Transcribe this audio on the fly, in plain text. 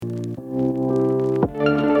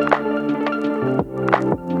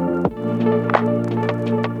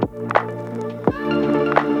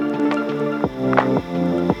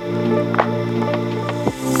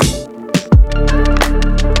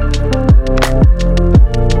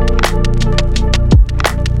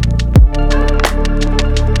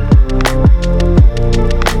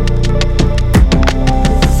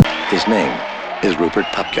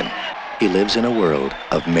Rupert Pupkin. He lives in a world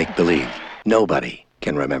of make-believe. Nobody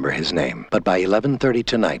can remember his name. But by 11:30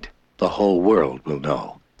 tonight, the whole world will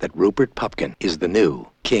know that Rupert Pupkin is the new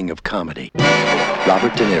king of comedy.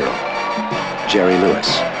 Robert De Niro, Jerry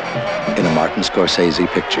Lewis, in a Martin Scorsese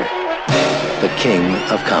picture. The king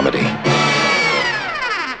of comedy.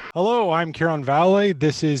 Hello, I'm Ciaran Vallely.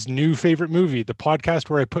 This is New Favorite Movie, the podcast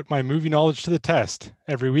where I put my movie knowledge to the test.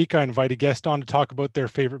 Every week, I invite a guest on to talk about their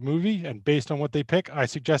favorite movie, and based on what they pick, I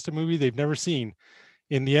suggest a movie they've never seen.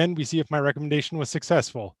 In the end, we see if my recommendation was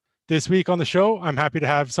successful. This week on the show, I'm happy to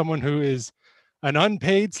have someone who is an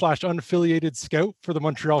unpaid/unaffiliated scout for the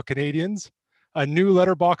Montreal Canadiens, a new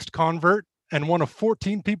letterboxed convert, and one of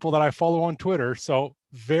 14 people that I follow on Twitter, so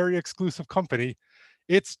very exclusive company.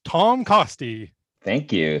 It's Tom Costie.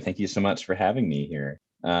 Thank you. Thank you so much for having me here.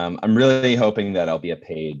 I'm really hoping that I'll be a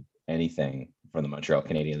paid anything from the Montreal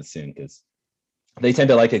Canadiens soon, because they tend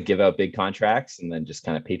to like to give out big contracts and then just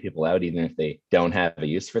kind of pay people out even if they don't have a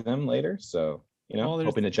use for them later. So,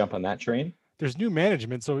 hoping to jump on that train. There's new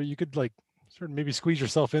management, so you could sort of maybe squeeze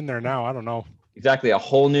yourself in there now. I don't know. Exactly. A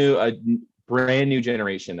brand new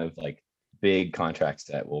generation of big contracts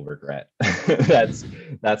that we'll regret.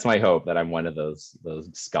 That's my hope, that I'm one of those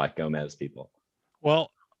Scott Gomez people.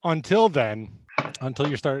 Well, until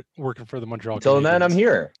you start working for the Montreal Canadiens. Until then, I'm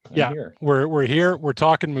here. We're here. We're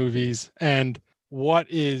talking movies. And what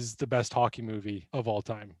is the best hockey movie of all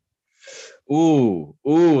time? Ooh,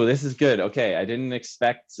 this is good. Okay, I didn't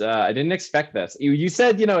expect this. You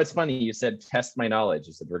said, it's funny. You said test my knowledge.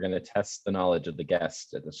 You said we're going to test the knowledge of the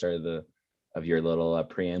guest at the start of your little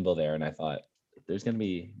preamble there, and I thought there's going to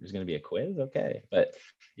be a quiz. Okay, but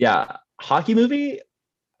yeah, hockey movie.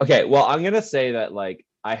 Okay, well, I'm going to say that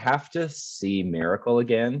I have to see Miracle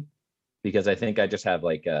again, because I think I just have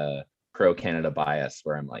a pro-Canada bias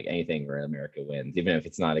where I'm anything where America wins, even if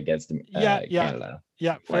it's not against Canada.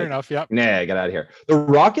 Yeah, fair enough, yeah. Nah, get out of here. The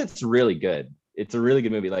Rocket's really good. It's a really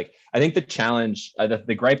good movie. I think the challenge,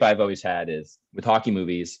 the gripe I've always had is with hockey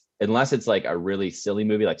movies, unless it's a really silly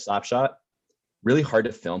movie like Slapshot, really hard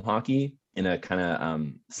to film hockey in a kind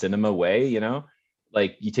of cinema way,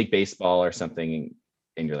 you take baseball or something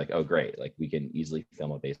and you're oh, great. We can easily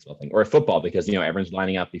film a baseball thing or a football because, everyone's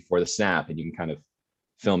lining up before the snap and you can kind of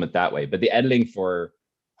film it that way. But the editing for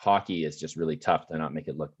hockey is just really tough to not make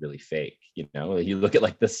it look really fake. You look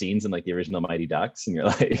at the scenes in the original Mighty Ducks and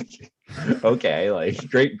you're okay,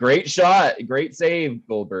 great shot, great save,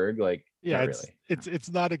 Goldberg. Yeah,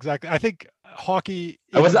 it's not exactly. I think hockey.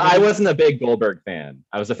 I wasn't a big Goldberg fan.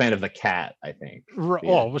 I was a fan of the cat, I think.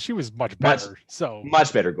 Oh, well, she was much better.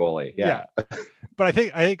 Much better goalie. Yeah. But I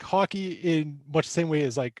think hockey, in much the same way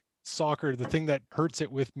as soccer, the thing that hurts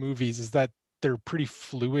it with movies is that they're pretty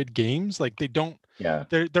fluid games. They don't. Yeah.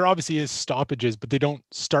 There obviously is stoppages, but they don't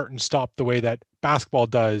start and stop the way that basketball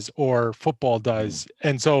does or football does,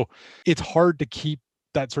 and so it's hard to keep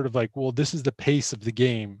that sort of well, this is the pace of the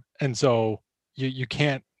game, and so you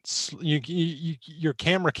can't. Your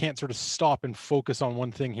camera can't sort of stop and focus on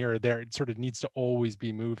one thing here or there. It sort of needs to always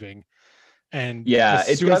be moving. And yeah,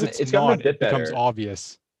 it's gotten a bit better. It becomes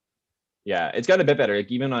obvious. Yeah, it's gotten a bit better.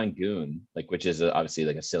 Even on Goon, which is obviously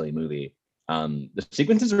a silly movie, the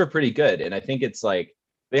sequences are pretty good. And I think it's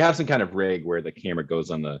they have some kind of rig where the camera goes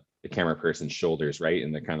on the camera person's shoulders, right?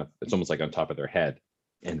 And they're it's almost on top of their head,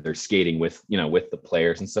 and they're skating with with the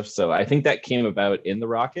players and stuff. So I think that came about in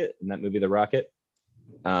that movie, The Rocket.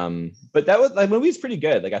 But that movie's pretty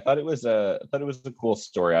good. I thought it was a cool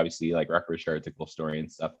story. Obviously, Rock Richard's a cool story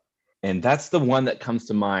and stuff. And that's the one that comes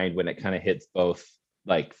to mind when it kind of hits both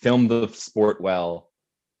film the sport well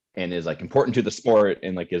and is important to the sport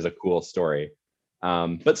and is a cool story.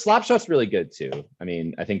 But Slapshot's really good too. I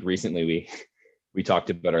mean, I think recently we talked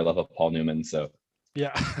about our love of Paul Newman. So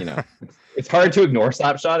yeah, it's hard to ignore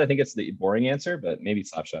Slapshot. I think it's the boring answer, but maybe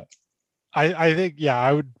Slapshot. I think, yeah,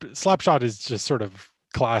 I would. Slapshot is just sort of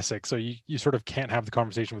classic. So you sort of can't have the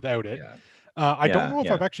conversation without it. Yeah. I don't know if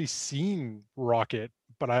I've actually seen Rocket,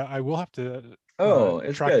 but I will have to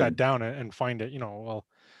track that down and find it. Well,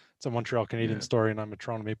 it's a Montreal Canadiens story, and I'm a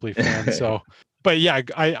Toronto Maple Leaf fan. So, but yeah,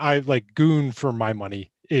 I Goon for my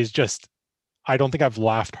money is just. I don't think I've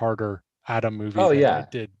laughed harder at a movie than I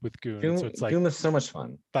did with Goon. So it's Goon was so much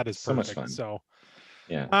fun. That is so perfect. Much fun. So,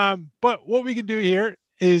 yeah. But what we can do here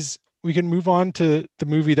is we can move on to the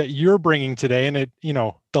movie that you're bringing today, and it,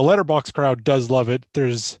 the Letterboxd crowd does love it.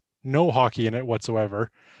 There's no hockey in it whatsoever.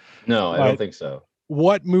 No, I don't think so.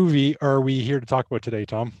 What movie are we here to talk about today,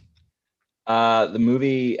 Tom? The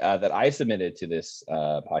movie that I submitted to this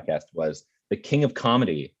podcast was The King of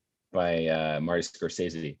Comedy by Marty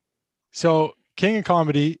Scorsese. So King of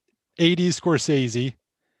Comedy, 80s Scorsese.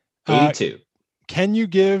 82. Can you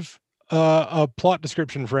give a plot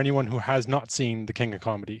description for anyone who has not seen The King of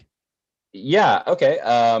Comedy? Yeah. Okay.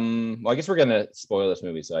 Well, I guess we're gonna spoil this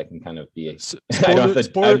movie, so I can kind of be. Spoilers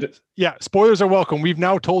are welcome. We've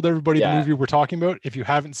now told everybody the Yeah. movie we're talking about. If you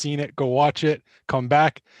haven't seen it, go watch it. Come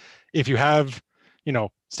back. If you have,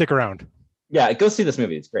 stick around. Yeah, go see this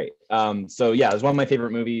movie. It's great. So yeah, it's one of my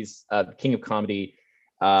favorite movies, King of Comedy.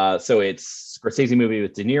 So it's Scorsese movie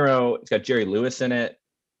with De Niro. It's got Jerry Lewis in it,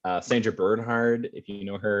 Sandra Bernhard, if you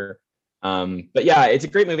know her. But yeah, it's a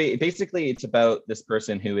great movie. Basically, it's about this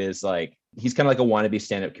person who is like, he's kind of like a wannabe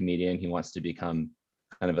stand-up comedian. He wants to become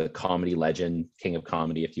kind of a comedy legend, king of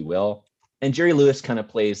comedy, if you will. And Jerry Lewis kind of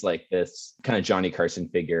plays like this kind of Johnny Carson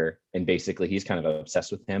figure. And basically, he's kind of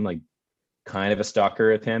obsessed with him, like kind of a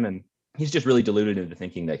stalker of him. And he's just really deluded into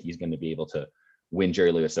thinking that he's going to be able to win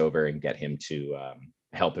Jerry Lewis over and get him to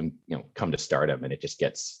help him, come to stardom. And it just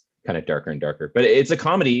gets kind of darker and darker. But it's a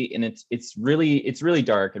comedy, and it's really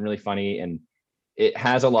dark and really funny, and it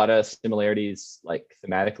has a lot of similarities, like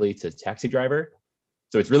thematically, to Taxi Driver.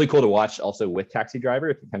 So it's really cool to watch also with Taxi Driver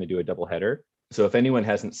if you kind of do a double header. So if anyone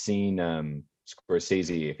hasn't seen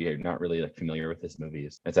Scorsese, if you're not really like familiar with his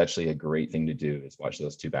movies, it's actually a great thing to do, is watch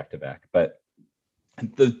those two back to back. But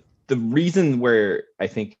the reason where I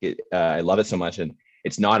think I love it so much, and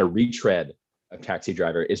it's not a retread of Taxi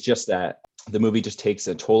Driver, is just that the movie just takes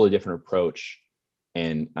a totally different approach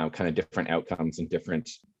and kind of different outcomes and different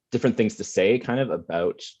things to say kind of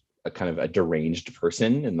about a kind of a deranged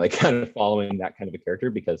person, and like kind of following that kind of a character,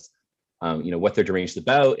 because what they're deranged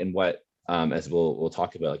about, and what as we'll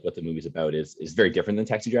talk about, like what the movie's about is very different than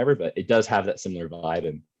Taxi Driver, but it does have that similar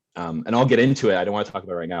vibe. And I'll get into it. I don't want to talk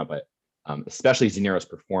about it right now, but especially De Niro's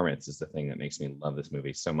performance is the thing that makes me love this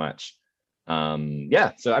movie so much. So I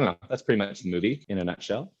don't know, that's pretty much the movie in a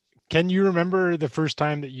nutshell. Can you remember the first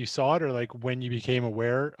time that you saw it, or like when you became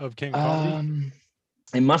aware of King of Comedy?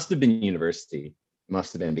 It must have been university.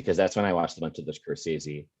 Must have been, because that's when I watched a bunch of the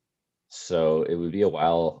Scorsese. So it would be a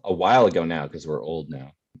while ago now, because we're old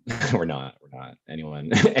now. we're not anyone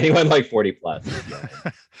like 40 plus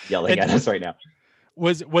yelling at us right now.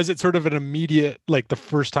 Was it sort of an immediate, like the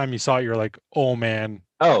first time you saw it, you're like, oh man,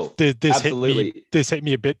 this absolutely hit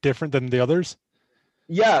me a bit different than the others?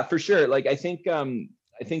 Yeah, for sure. Like I think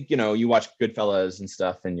you watch Goodfellas and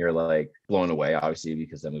stuff and you're like blown away, obviously,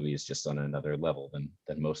 because that movie is just on another level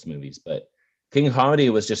than most movies. But King of Comedy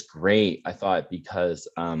was just great, I thought, because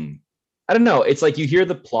I don't know, it's like you hear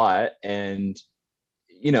the plot, and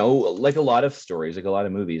like a lot of stories, like a lot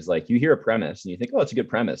of movies, like you hear a premise and you think, oh, it's a good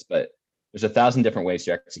premise, but there's 1,000 different ways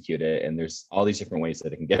to execute it, and there's all these different ways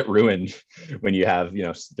that it can get ruined when you have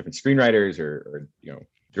different screenwriters or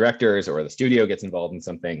directors, or the studio gets involved in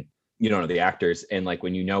something, you don't know the actors, and like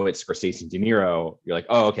when it's Scorsese and De Niro, you're like,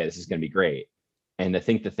 oh, okay, this is going to be great. And I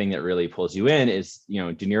think the thing that really pulls you in is De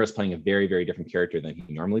Niro's playing a very, very different character than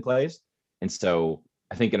he normally plays, and so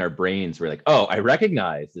I think in our brains we're like, oh, I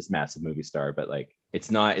recognize this massive movie star, but like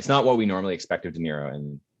it's not what we normally expect of De Niro.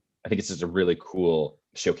 And I think it's just a really cool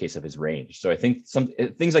showcase of his range. So I think some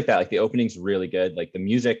things like that, like the opening's really good. Like the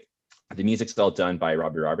music's all done by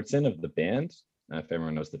Robbie Robertson of The Band. If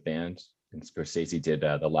everyone knows The Band, and Scorsese did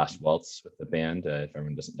The Last Waltz with The Band. If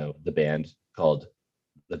everyone doesn't know The Band, called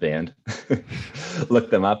The Band,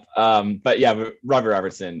 look them up. But yeah, Robbie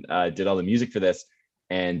Robertson did all the music for this.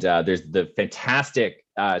 And there's the fantastic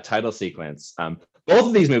title sequence. Both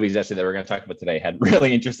of these movies, actually, that we're going to talk about today had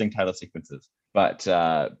really interesting title sequences. But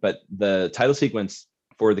the title sequence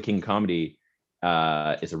for The King of Comedy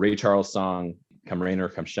is a Ray Charles song, "Come Rain or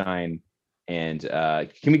Come Shine." And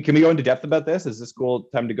can we go into depth about this? Is this cool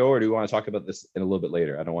time to go, or do we want to talk about this in a little bit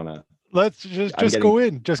later? I don't want to. Let's just go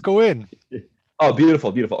in. Just go in. Oh,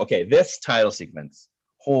 beautiful, beautiful. Okay, this title sequence.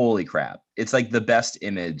 Holy crap. It's like the best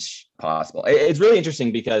image possible. It's really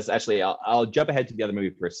interesting because actually I'll jump ahead to the other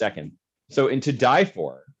movie for a second. So in To Die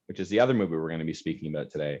For, which is the other movie we're going to be speaking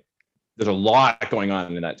about today, there's a lot going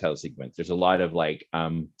on in that title sequence. There's a lot of like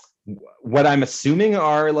what I'm assuming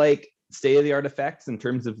are like state-of-the-art effects in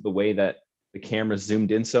terms of the way that the camera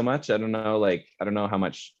zoomed in so much. I don't know how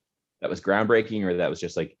much that was groundbreaking or that was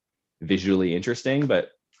just like visually interesting,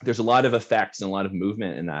 but there's a lot of effects and a lot of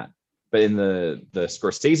movement in that. But in the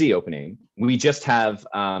Scorsese opening, we just have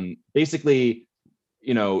basically,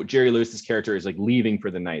 Jerry Lewis's character is like leaving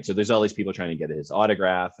for the night. So there's all these people trying to get his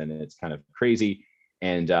autograph, and it's kind of crazy.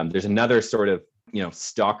 And there's another sort of,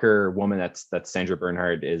 stalker woman that's Sandra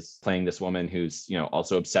Bernhard is playing this woman who's,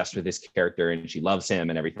 also obsessed with his character, and she loves him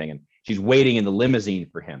and everything. And she's waiting in the limousine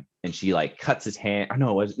for him, and she like cuts his hand.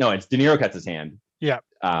 Oh, it's De Niro cuts his hand. Yeah.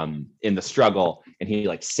 In the struggle, and he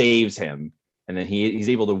like saves him. And then he's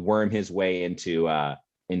able to worm his way into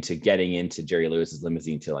into getting into Jerry Lewis's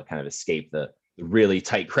limousine to like kind of escape the really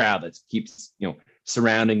tight crowd that keeps,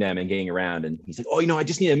 surrounding them and getting around. And he's like, oh, I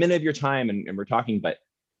just need a minute of your time. And we're talking, but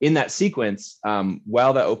in that sequence,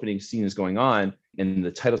 while that opening scene is going on and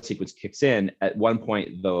the title sequence kicks in, at one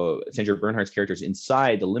point, the Sandra Bernhardt's character is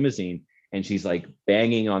inside the limousine and she's like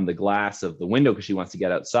banging on the glass of the window because she wants to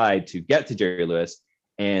get outside to get to Jerry Lewis.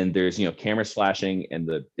 And there's, cameras flashing and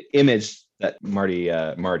the image that Marty,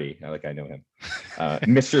 I know him,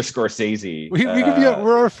 Mr. Scorsese.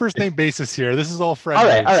 We're our first name basis here. This is all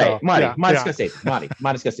friendly. All right, so, Marty, yeah,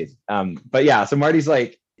 Scorsese. But yeah, so Marty's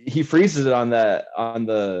like, he freezes it on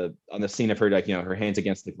the scene of her, like, her hands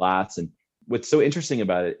against the glass. And what's so interesting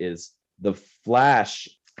about it is the flash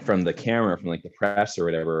from the camera, from like the press or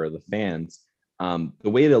whatever, or the fans, the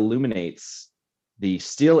way it illuminates the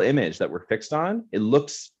still image that we're fixed on, it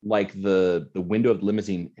looks like the window of the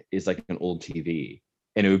limousine is like an old TV,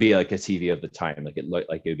 and it would be like a TV of the time, like it looked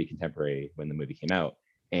like it would be contemporary when the movie came out.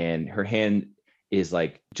 And her hand is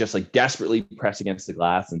like just like desperately pressed against the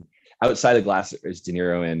glass, and outside the glass is De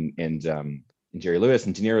Niro and Jerry Lewis,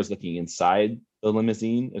 and De Niro's looking inside the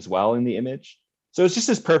limousine as well in the image. So it's just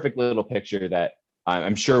this perfect little picture that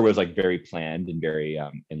I'm sure was like very planned and very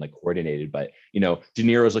and like coordinated. But De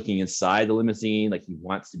Niro's looking inside the limousine, like he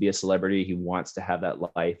wants to be a celebrity, he wants to have that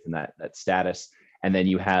life and that status. And then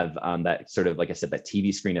you have that sort of, like I said, that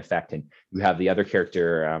TV screen effect, and you have the other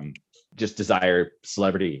character just desire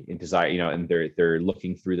celebrity and desire, and they're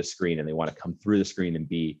looking through the screen and they want to come through the screen and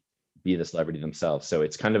be the celebrity themselves. So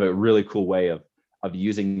it's kind of a really cool way of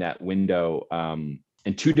using that window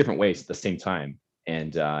in two different ways at the same time.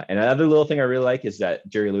 And another little thing I really like is that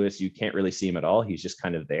Jerry Lewis, you can't really see him at all. He's just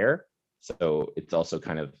kind of there. So it's also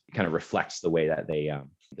kind of reflects the way that they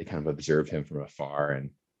kind of observe him from afar,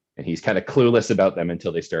 and he's kind of clueless about them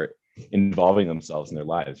until they start involving themselves in their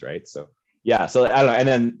lives, right? So yeah, so I don't know. And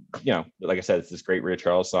then, like I said, it's this great Ray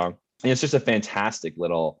Charles song, and it's just a fantastic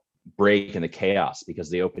little break in the chaos,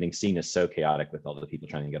 because the opening scene is so chaotic with all the people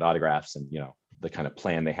trying to get autographs and the kind of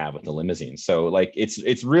plan they have with the limousine. So like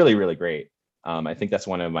it's really, really great. I think that's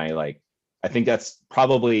one of my, I think that's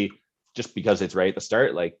probably just because it's right at the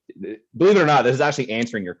start. Like, believe it or not, this is actually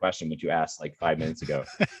answering your question, which you asked like 5 minutes ago.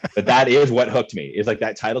 But that is what hooked me, is like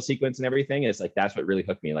that title sequence and everything. It's like, that's what really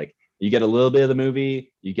hooked me. Like, you get a little bit of the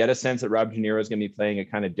movie, you get a sense that Robert De Niro is going to be playing a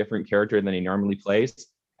kind of different character than he normally plays.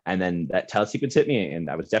 And then that title sequence hit me, and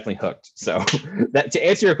I was definitely hooked. So that, to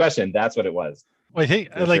answer your question, that's what it was. Well, I think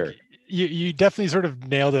you definitely sort of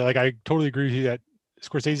nailed it. Like, I totally agree with you that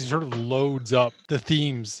Scorsese sort of loads up the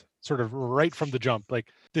themes sort of right from the jump. Like,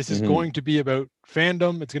 this is going to be about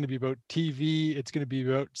fandom. It's going to be about TV. It's going to be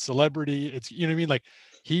about celebrity. It's, what I mean? Like,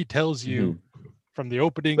 he tells you from the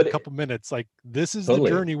opening couple minutes, like, this is the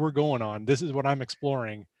journey we're going on. This is what I'm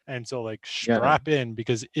exploring. And so, like, strap in,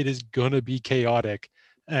 because it is going to be chaotic.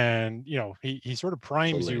 And, he sort of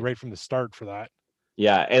primes you right from the start for that.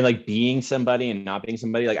 Yeah, and like being somebody and not being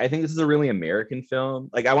somebody. Like, I think this is a really American film.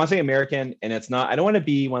 Like, I want to say American, and it's not. I don't want to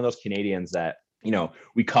be one of those Canadians that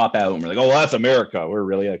we cop out and we're like, oh, well, that's America. We're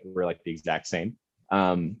really like the exact same.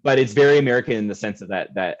 But it's very American in the sense of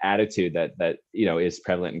that attitude that is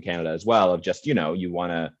prevalent in Canada as well. Of just you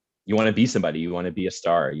want to be somebody, you want to be a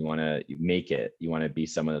star, you want to make it, you want to be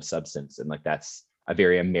someone of substance, and like that's a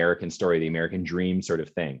very American story, the American dream sort of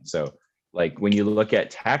thing. So like when you look at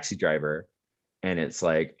Taxi Driver. And it's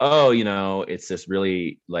like, oh, it's this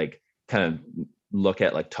really like kind of look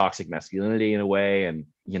at like toxic masculinity in a way, and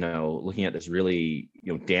looking at this really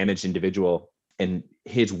damaged individual and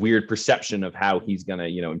his weird perception of how he's gonna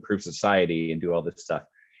improve society and do all this stuff.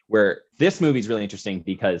 Where this movie is really interesting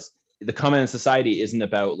because the comment in society isn't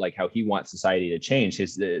about like how he wants society to change.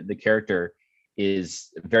 The character is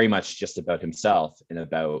very much just about himself and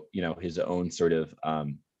about his own sort of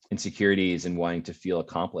insecurities and wanting to feel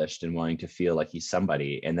accomplished and wanting to feel like he's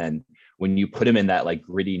somebody. And then when you put him in that like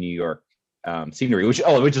gritty New York scenery, which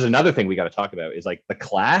is another thing we got to talk about, is like the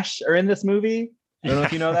Clash are in this movie. I don't know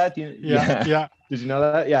if you know that. Yeah. Did you know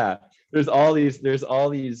that? Yeah. There's all these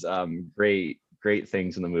great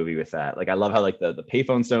things in the movie with that. Like, I love how like the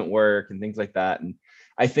payphones don't work and things like that. And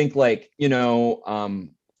I think like, I'm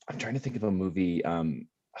trying to think of a movie.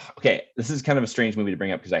 Okay, this is kind of a strange movie to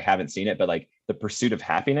bring up because I haven't seen it, but like The Pursuit of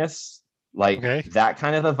Happiness, like that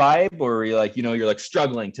kind of a vibe, where you're like, you're like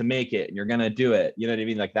struggling to make it and you're gonna do it. You know what I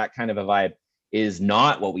mean? Like that kind of a vibe is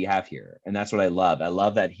not what we have here, and that's what I love. I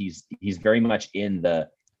love that he's very much in the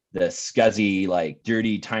scuzzy, like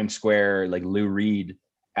dirty Times Square, like Lou Reed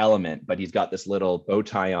element, but he's got this little bow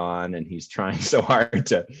tie on, and he's trying so hard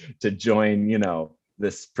to join,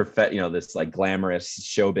 this this like glamorous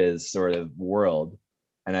showbiz sort of world.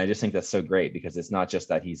 And I just think that's so great because it's not just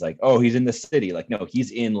that he's like, oh, he's in the city. Like, no,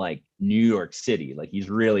 he's in like New York City. Like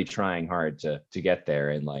he's really trying hard to get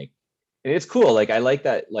there. And like, and it's cool. Like I like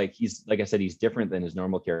that. Like he's, like I said, he's different than his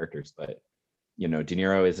normal characters, but you know, De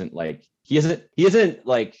Niro isn't like, he isn't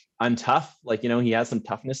like untough. Like, you know, he has some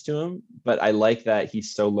toughness to him, but I like that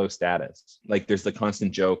he's so low status. Like there's the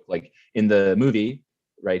constant joke, like in the movie,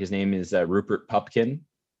 right? His name is Rupert Pupkin.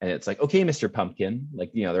 And it's like, okay, Mr. Pumpkin. Like,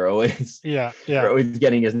 you know, they're always they're always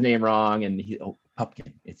getting his name wrong. And he, oh,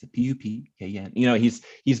 Pumpkin, it's a Pumpkin. You know,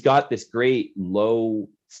 he's got this great low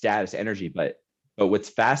status energy, but what's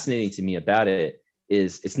fascinating to me about it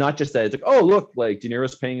is it's not just that it's like, oh, look, like De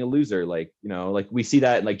Niro's playing a loser. Like, you know, like we see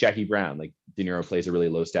that in like Jackie Brown, like De Niro plays a really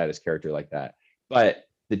low status character like that. But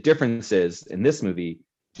the difference is in this movie,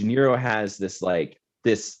 De Niro has this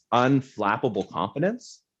unflappable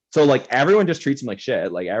confidence. So like everyone just treats him like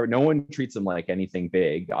shit. Like no one treats him like anything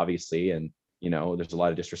big, obviously. And, you know, there's a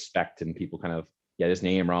lot of disrespect and people kind of get his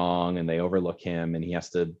name wrong and they overlook him and he has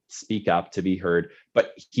to speak up to be heard.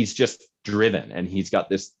 But he's just driven and he's got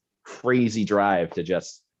this crazy drive to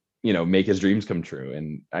just, you know, make his dreams come true.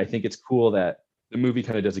 And I think it's cool that the movie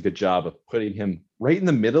kind of does a good job of putting him right in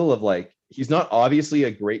the middle of like, he's not obviously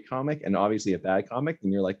a great comic and obviously a bad comic.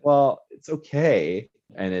 And you're like, well, it's okay.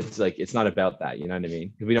 And it's like, it's not about that. You know what I mean?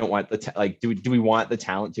 Because we don't want do we want the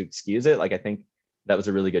talent to excuse it? Like, I think that was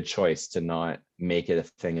a really good choice to not make it a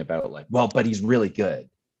thing about like, well, but he's really good.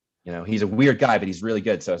 You know, he's a weird guy, but he's really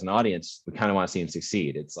good. So as an audience, we kind of want to see him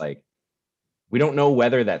succeed. It's like, we don't know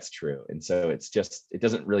whether that's true. And so it's just, it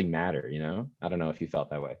doesn't really matter, you know? I don't know if you felt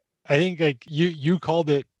that way. I think like you called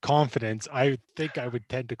it confidence. I think I would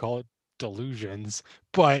tend to call it delusions,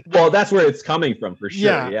 but well, that's where it's coming from for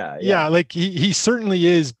sure. Yeah. Like he certainly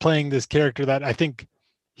is playing this character that I think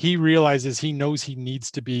he realizes he knows he needs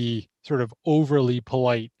to be sort of overly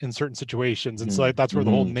polite in certain situations. And so like, that's where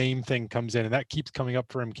the whole name thing comes in, and that keeps coming up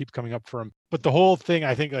for him. But the whole thing,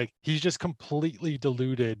 I think like he's just completely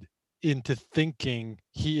deluded into thinking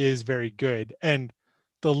he is very good. And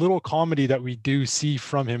the little comedy that we do see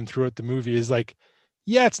from him throughout the movie is like,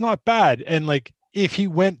 yeah, it's not bad. And like, if he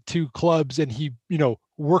went to clubs and he, you know,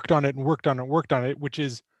 worked on it, which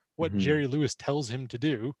is what Jerry Lewis tells him to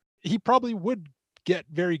do, he probably would get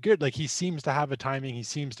very good. Like he seems to have a timing, he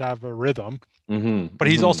seems to have a rhythm, but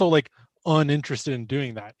he's also like uninterested in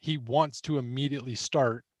doing that. He wants to immediately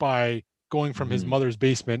start by going from his mother's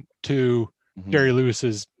basement to Jerry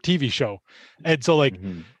Lewis's TV show. And so like,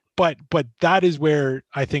 but that is where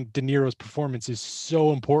I think De Niro's performance is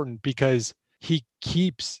so important, because he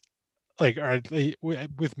keeps like,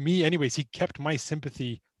 with me anyways, he kept my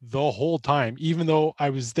sympathy the whole time, even though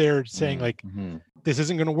I was there saying like, this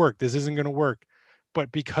isn't going to work.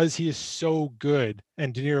 But because he is so good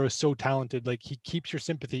and De Niro is so talented, like he keeps your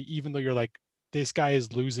sympathy, even though you're like, this guy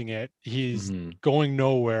is losing it. He's going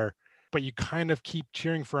nowhere, but you kind of keep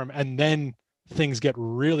cheering for him. And then things get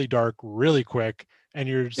really dark really quick. And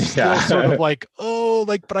you're still sort of like, oh,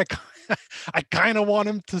 like, but I kind of want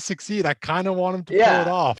him to succeed. I kind of want him to pull it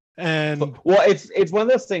off. And well, it's one of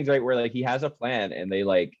those things, right, where like he has a plan and they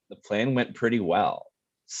like, the plan went pretty well.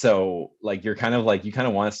 So like, you're kind of like, you kind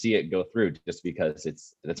of want to see it go through just because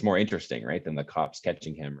it's more interesting, right, than the cops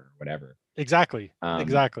catching him or whatever. Exactly.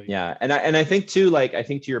 Yeah. And I think too, like, I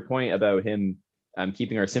think to your point about him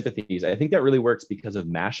keeping our sympathies, I think that really works because of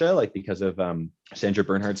Masha, like because of Sandra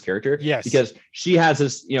Bernhardt's character. Yes. Because she has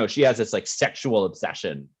this like sexual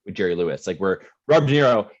obsession with Jerry Lewis, like where Robert De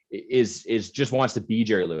Niro is just wants to be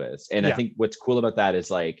Jerry Lewis. And I think what's cool about that is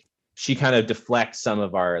like, she kind of deflects some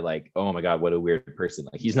of our like, oh my God, what a weird person.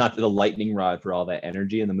 Like he's not the lightning rod for all that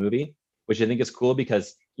energy in the movie, which I think is cool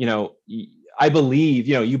because, you know, I believe,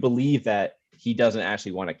 you know, you believe that he doesn't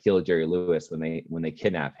actually want to kill Jerry Lewis when they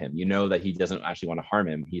kidnap him. You know that he doesn't actually want to harm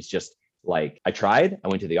him. He's just like, I tried. I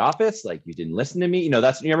went to the office. Like, you didn't listen to me. You know,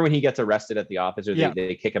 that's, you remember when he gets arrested at the office or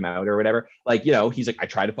they kick him out or whatever. Like, you know, he's like, I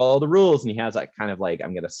try to follow the rules, and he has that kind of like,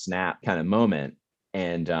 I'm gonna snap kind of moment.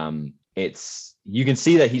 And it's, you can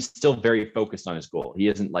see that he's still very focused on his goal. He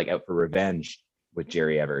isn't like out for revenge with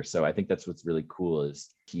Jerry ever. So I think that's what's really cool is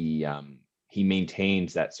he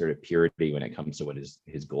maintains that sort of purity when it comes to what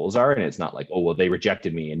his goals are. And it's not like, oh, well, they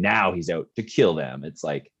rejected me and now he's out to kill them. It's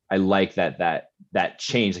like, I like that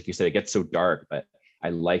change. Like you said, it gets so dark, but I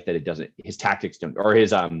like that it doesn't, his tactics don't, or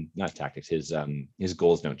his, not tactics, his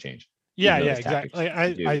goals don't change. Yeah, exactly.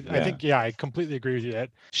 I think, I completely agree with you that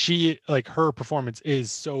she, like, her performance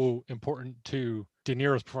is so important to De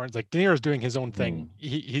Niro's performance. Like, De Niro's doing his own thing.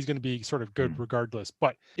 He's going to be sort of good regardless,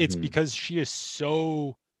 but it's because she is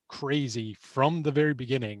so crazy from the very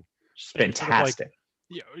beginning. Fantastic.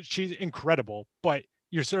 Sort of like, she's incredible, but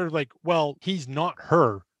you're sort of like, well, he's not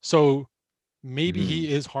her, so maybe Mhm.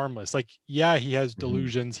 he is harmless. Like, yeah, he has Mhm.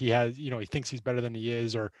 delusions, he has, you know, he thinks he's better than he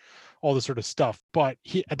is, or all this sort of stuff, but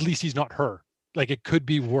he, at least he's not her. Like, it could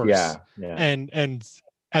be worse. Yeah, yeah.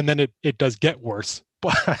 And then it does get worse.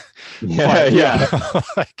 Yeah, But yeah, yeah.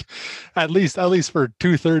 like, at least for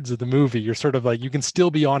 2/3 of the movie, you're sort of like, you can still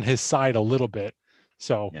be on his side a little bit.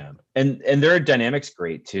 So Yeah. And their dynamics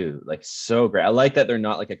great too. Like so great. I like that they're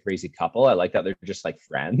not like a crazy couple. I like that they're just like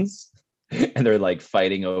friends and they're like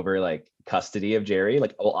fighting over like custody of Jerry.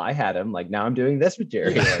 Like, oh, I had him. Like now I'm doing this with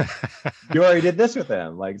Jerry. yeah. Like you already did this with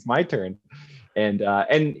him. Like it's my turn. And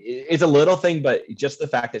it's a little thing, but just the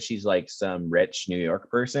fact that she's like some rich New York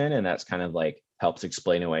person, and that's kind of like helps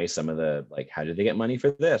explain away some of the like how did they get money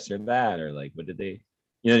for this or that, or like what did they,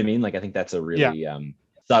 you know what I mean? Like I think that's a Yeah. really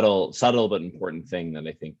subtle but important thing that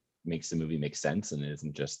I think makes the movie make sense, and it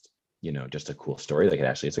isn't just, you know, just a cool story. Like it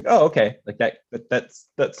actually, it's like, oh, okay, like that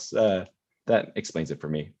explains it for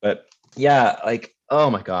me. But yeah, like, oh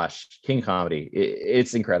my gosh, King Comedy,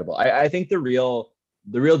 it's incredible. I think the real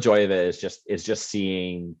joy of it is just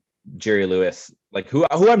seeing Jerry Lewis, like who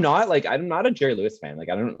I'm not, like I'm not a Jerry Lewis fan. Like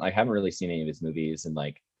I haven't really seen any of his movies, and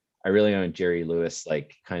like I really know Jerry Lewis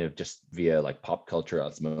like kind of just via like pop culture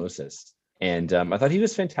osmosis. And I thought he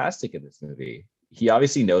was fantastic in this movie. He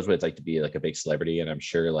obviously knows what it's like to be like a big celebrity, and I'm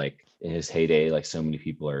sure like in his heyday, like so many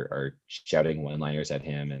people are shouting one-liners at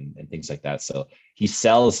him and things like that. So he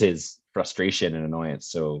sells his frustration and annoyance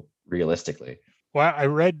so realistically. Well, I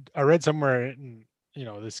read somewhere, and you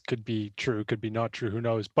know, this could be true, could be not true, who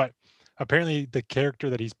knows, but apparently the character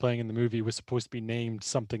that he's playing in the movie was supposed to be named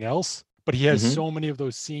something else, but he has Mm-hmm. so many of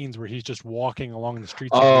those scenes where he's just walking along the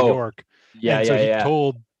streets of New Oh, York. yeah, And so yeah, he yeah.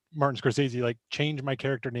 told Martin Scorsese, like, change my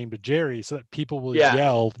character name to Jerry so that people will Yeah,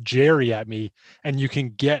 yell Jerry at me, and you can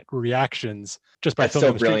get reactions just by that's filming so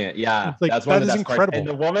on the street. brilliant. Yeah, It's like, that's one of that the is best parts. And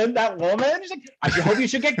incredible. that woman, she's like, I hope you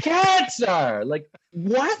should get cancer. Like,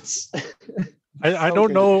 what? I So don't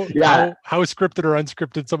crazy. know Yeah, how scripted or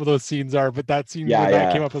unscripted some of those scenes are, but that scene, yeah, when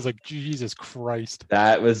that came yeah. up, I was like, Jesus Christ.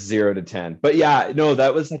 That was 0 to 10. But yeah, no,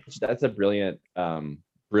 that's a brilliant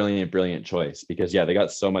choice, because yeah, they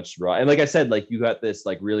got so much raw. And like I said, like you got this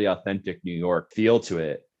like really authentic New York feel to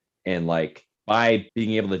it. And like by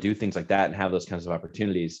being able to do things like that and have those kinds of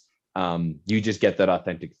opportunities, you just get that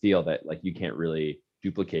authentic feel that like you can't really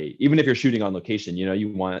duplicate. Even if you're shooting on location, you know, you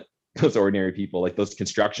want those ordinary people, like those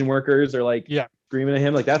construction workers are like Yeah. screaming at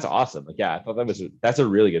him. Like that's awesome. Like, yeah, I thought that's a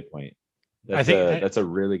really good point. I That's think a I, that's a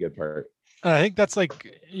really good part. I think that's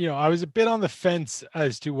like, you know, I was a bit on the fence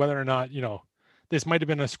as to whether or not, you know, this might have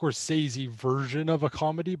been a Scorsese version of a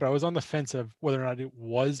comedy, but I was on the fence of whether or not it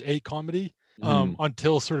was a comedy, Mhm.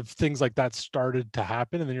 until sort of things like that started to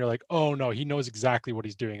happen. And then you're like, oh no, he knows exactly what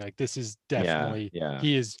he's doing. Like, this is Yeah, definitely, yeah.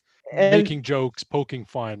 he is And making jokes, poking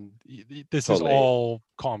fun. This is totally. all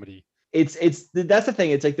comedy. It's that's the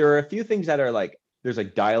thing. It's like there are a few things that are like there's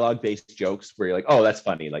like dialogue based jokes where you're like, oh, that's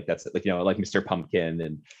funny. Like that's like, you know, like Mr. Pumpkin,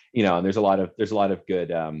 and you know, and there's a lot of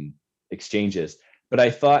good exchanges. But I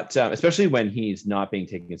thought, especially when he's not being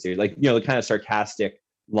taken serious, like, you know, the kind of sarcastic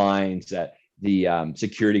lines that the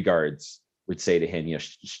security guards would say to him, you know,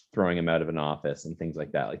 throwing him out of an office and things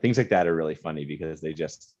like that. Like things like that are really funny, because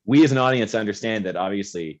we as an audience understand that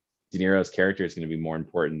obviously De Niro's character is going to be more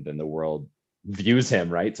important than the world views him,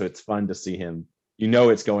 right? So it's fun to see him, you know,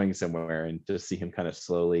 it's going somewhere, and to see him kind of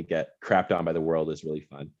slowly get crapped on by the world is really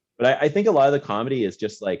fun. But I think a lot of the comedy is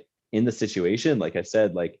just like in the situation, like I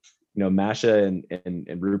said, like, you know, Masha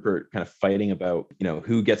and Rupert kind of fighting about, you know,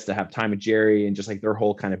 who gets to have time with Jerry, and just like their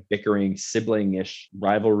whole kind of bickering sibling-ish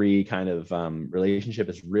rivalry kind of relationship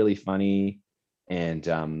is really funny. And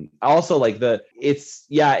also like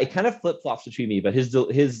it kind of flip-flops between me, but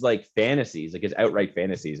his like fantasies, like his outright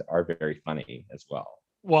fantasies are very funny as well.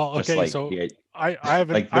 Well, Just okay, like so I have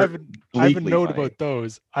an like they're I have a bleakly note funny. about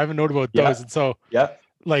those. I have a note about Yeah, those. And so, yeah.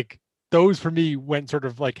 like, those for me went sort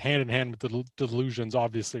of like hand in hand with the delusions,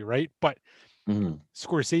 obviously, right? But Mhm.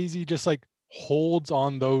 Scorsese just like holds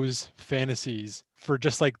on those fantasies for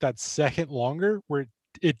just like that second longer, where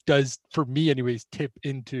it does, for me anyways, tip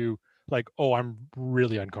into like, oh, I'm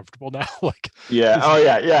really uncomfortable now. Like, Yeah. this Oh is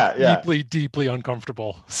yeah, yeah, yeah. deeply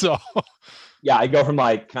uncomfortable. So Yeah, I go from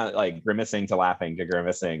like kind of like grimacing to laughing to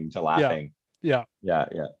grimacing to yeah, laughing. yeah. Yeah,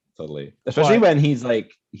 yeah, totally. Especially But when he's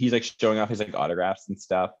like showing off his like autographs and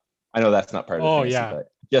stuff. I know that's not part of the oh fantasy, yeah,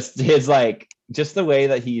 but just the way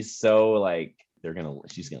that he's so like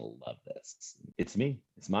she's gonna love this. It's me.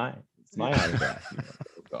 It's my autograph. You know?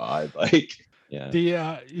 Oh God, like yeah.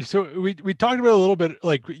 the so we talked about a little bit,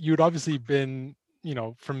 like, you'd obviously been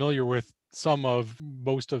familiar with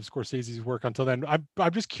most of Scorsese's work until then.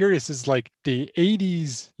 I'm just curious, is like the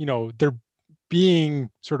 80s, they're being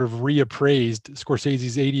sort of reappraised,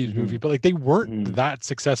 Scorsese's 80s movie, but like they weren't that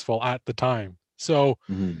successful at the time. So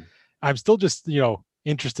I'm still just,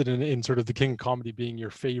 interested in sort of the King of Comedy being your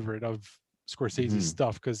favorite of Scorsese's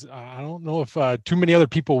stuff, because I don't know if too many other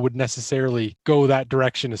people would necessarily go that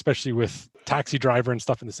direction, especially with Taxi Driver and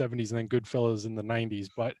stuff in the 70s and then Goodfellas in the 90s.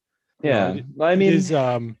 But I mean, it is,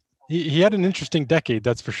 he had an interesting decade,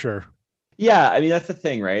 that's for sure. Yeah, I mean that's the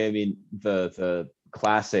thing, right? I mean the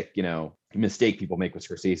classic, mistake people make with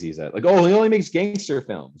Scorsese is that like, oh, he only makes gangster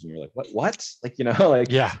films, and you're like, what? Like, like,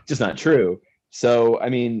 yeah, just not true. So I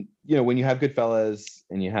mean, when you have Goodfellas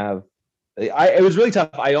and you have, it was really tough.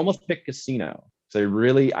 I almost picked Casino. So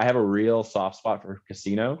I have a real soft spot for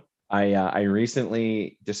Casino. I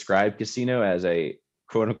recently described Casino as a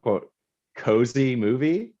quote unquote cozy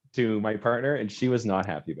movie to my partner, and she was not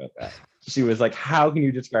happy about that. She was like, how can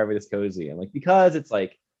you describe it as cozy? I'm like, because it's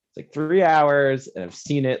like 3 hours and I've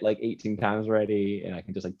seen it like 18 times already, and I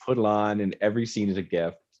can just like put it on and every scene is a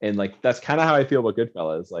gift. And like that's kind of how I feel about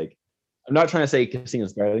Goodfellas. Like, I'm not trying to say Casino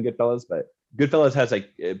is better than Goodfellas, but Goodfellas has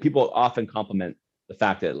like, people often compliment the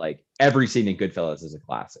fact that like every scene in Goodfellas is a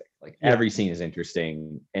classic. Like every scene is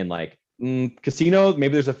interesting, and like Casino,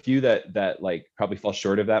 maybe there's a few that like probably fall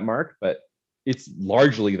short of that mark, but it's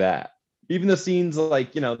largely that. Even the scenes,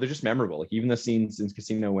 like, they're just memorable. Like even the scenes in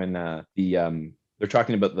Casino when they're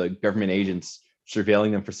talking about the government agents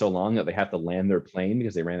surveilling them for so long that they have to land their plane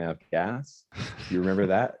because they ran out of gas. Do you remember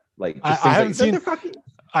that? Like, I haven't seen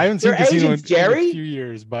Casino in a few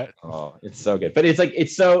years, but it's so good. But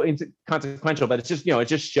it's so inconsequential. But it's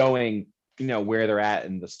just showing where they're at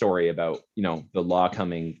in the story about the law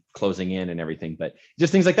closing in and everything. But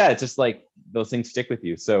just things like that. It's just like those things stick with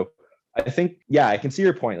you. So I think, I can see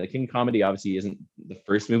your point. Like King Comedy obviously isn't the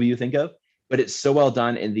first movie you think of, but it's so well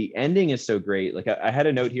done and the ending is so great. Like I had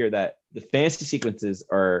a note here that the fantasy sequences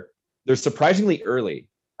they're surprisingly early.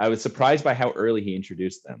 I was surprised by how early he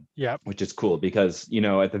introduced them. Yeah, which is cool because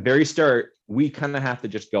at the very start we kind of have to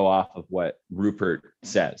just go off of what Rupert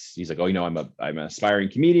says. He's like, oh, I'm an aspiring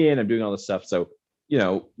comedian. I'm doing all this stuff. So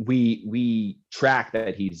we track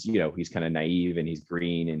that he's he's kind of naive and he's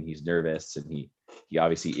green and he's nervous and he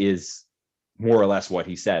obviously is more or less what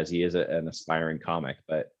he says. He is an aspiring comic,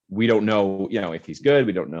 but we don't know, if he's good.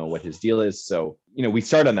 We don't know what his deal is. So, we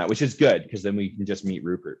start on that, which is good because then we can just meet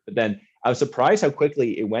Rupert. But then I was surprised how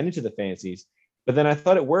quickly it went into the fantasies. But then I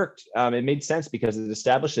thought it worked. It made sense because it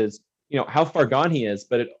establishes, how far gone he is,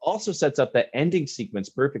 but it also sets up that ending sequence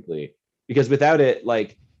perfectly because without it,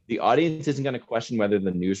 like the audience isn't going to question whether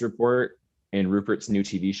the news report and Rupert's new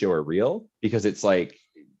TV show are real because it's like,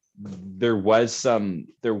 there was some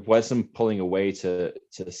pulling away to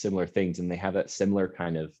similar things, and they have that similar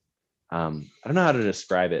kind of I don't know how to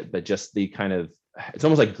describe it, but just the kind of, it's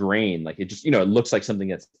almost like grain, like it just it looks like something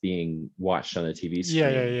that's being watched on a TV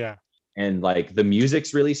screen. Yeah. And like the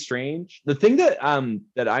music's really strange. The thing that I'm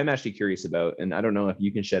actually curious about, and I don't know if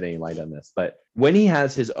you can shed any light on this, but when he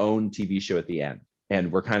has his own TV show at the end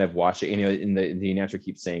and we're kind of watching, in the announcer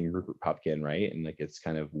keeps saying Rupert Pupkin, right? And like it's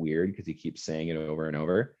kind of weird because he keeps saying it over and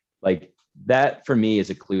over. Like that for me is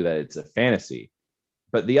a clue that it's a fantasy.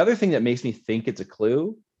 But the other thing that makes me think it's a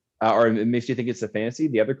clue, or it makes you think it's a fantasy,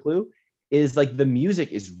 the other clue is like the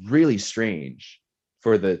music is really strange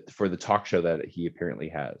for the talk show that he apparently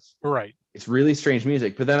has. Right. It's really strange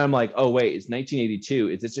music. But then I'm like, oh wait, it's 1982.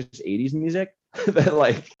 Is this just 80s music? That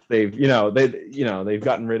like they've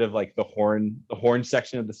gotten rid of like the horn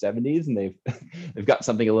section of the 70s and they've got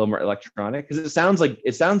something a little more electronic because it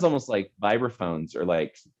sounds almost like vibraphones or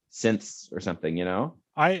like synths or something,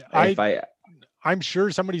 I'm sure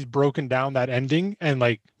somebody's broken down that ending and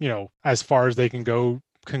like, as far as they can go,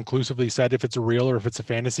 conclusively said if it's a real or if it's a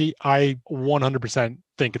fantasy. I 100%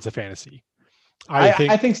 think it's a fantasy.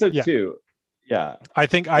 I think so too. Yeah. I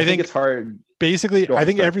think it's hard. Basically, I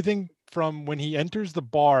think everything from when he enters the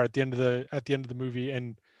bar at the end of the movie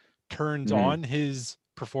and turns on his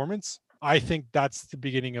performance, I think that's the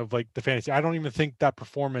beginning of like the fantasy. I don't even think that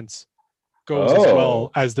performance goes as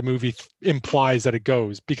well as the movie implies that it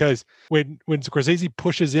goes, because when Scorsese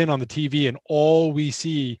pushes in on the TV and all we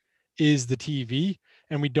see is the TV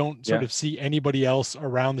and we don't sort of see anybody else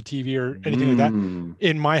around the TV or anything like that,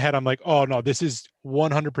 in my head I'm like, oh no, this is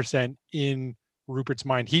 100% in Rupert's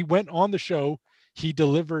mind. He went on the show, he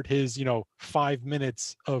delivered his 5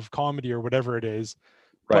 minutes of comedy or whatever it is,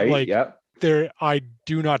 right? But like I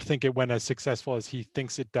do not think it went as successful as he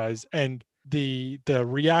thinks it does. And the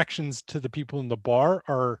reactions to the people in the bar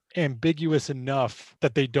are ambiguous enough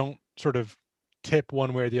that they don't sort of tip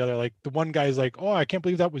one way or the other. Like the one guy's like, oh, I can't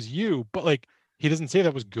believe that was you, but like he doesn't say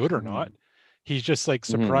that was good or not. He's just like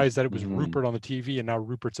surprised that it was Rupert on the TV and now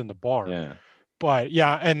Rupert's in the bar. Yeah. But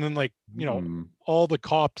yeah, and then like, you know, all the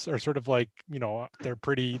cops are sort of like, you know, they're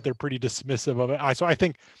pretty dismissive of it. So I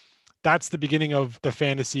think that's the beginning of the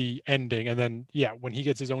fantasy ending. And then yeah, when he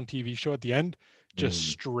gets his own TV show at the end, just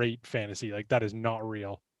straight fantasy. Like that is not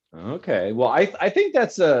real. Okay. Well, I think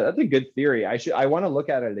that's a good theory. I want to look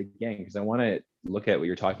at it again because I want to look at what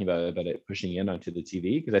you're talking about it pushing in onto the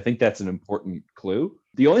TV, because I think that's an important clue.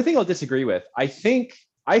 The only thing I'll disagree with, I think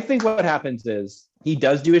what happens is he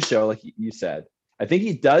does do a show, like you said. I think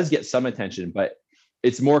he does get some attention, but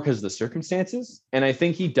it's more because of the circumstances. And I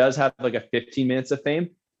think he does have like a 15 minutes of fame,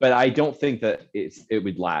 but I don't think that it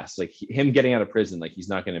would last. Like him getting out of prison, like he's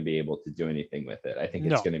not going to be able to do anything with it. I think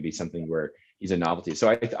it's going to be something where he's a novelty.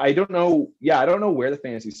 So I don't know. Yeah, I don't know where the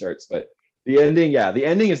fantasy starts, but the ending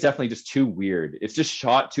is definitely just too weird. It's just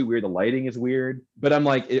shot too weird. The lighting is weird. But I'm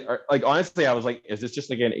like honestly, I was like, is this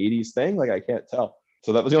just like an 80s thing? Like I can't tell.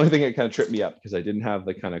 So that was the only thing that kind of tripped me up because I didn't have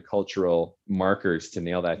the kind of cultural markers to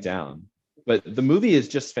nail that down. But the movie is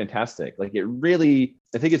just fantastic. Like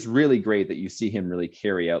I think it's really great that you see him really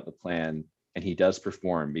carry out the plan and he does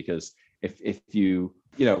perform, because if you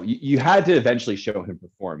had to eventually show him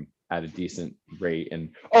perform at a decent rate. And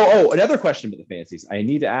another question about the fantasies I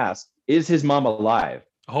need to ask, is his mom alive?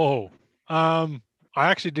 I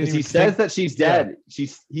actually didn't. He says that she's dead. Yeah.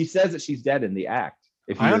 He says that she's dead in the act.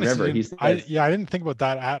 If you remember, I didn't think about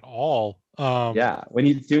that at all. When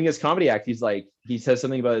he's doing his comedy act, he says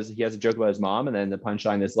something about he has a joke about his mom, and then the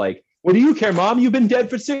punchline is like, "What do you care, Mom? You've been dead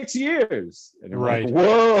for 6 years." And right. Like,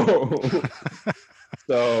 whoa.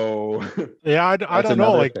 So yeah, I don't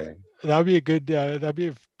know. Like that'd be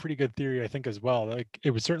a pretty good theory, I think, as well. Like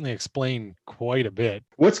it would certainly explain quite a bit.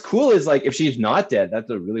 What's cool is like if she's not dead, that's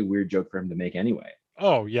a really weird joke for him to make anyway.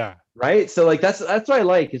 Oh yeah. Right. So like that's what I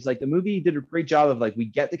like. Is like the movie did a great job of like, we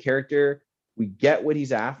get the character, we get what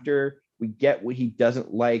he's after, we get what he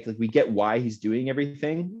doesn't like we get why he's doing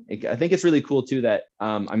everything. I think it's really cool too that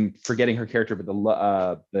I'm forgetting her character, but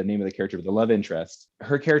the name of the character, but the love interest,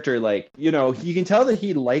 her character, like, you know, you can tell that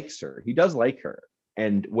he likes her. He does like her.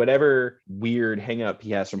 And whatever weird hang up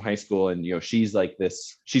he has from high school, and you know, she's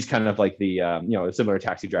kind of like the a similar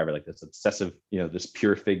Taxi Driver, like this obsessive, this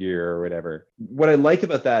pure figure or whatever. What I like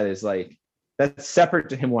about that is like that's separate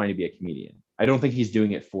to him wanting to be a comedian. I don't think he's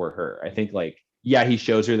doing it for her. I think like, yeah, he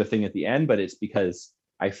shows her the thing at the end, but it's because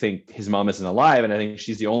I think his mom isn't alive, and I think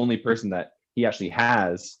she's the only person that he actually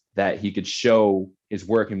has that he could show his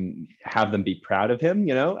work and have them be proud of him.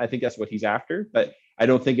 I think that's what he's after. But I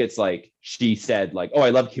don't think it's like she said like, oh, I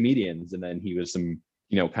love comedians, and then he was some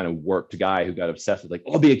kind of warped guy who got obsessed with like,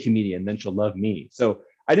 I'll be a comedian, then she'll love me. So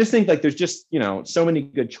I just think like there's just so many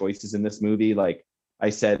good choices in this movie. Like I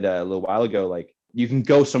said a little while ago, like you can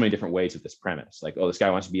go so many different ways with this premise. Like, oh, this guy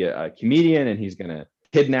wants to be a comedian and he's gonna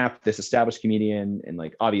kidnap this established comedian, and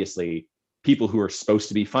like obviously people who are supposed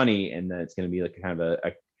to be funny, and then it's gonna be like kind of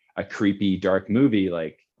a creepy dark movie.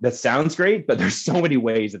 Like that sounds great, but there's so many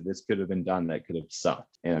ways that this could have been done that could have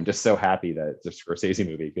sucked. And I'm just so happy that it's a Scorsese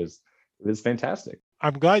movie because it was fantastic.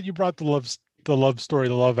 I'm glad you brought the love story,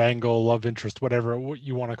 the love angle, love interest, whatever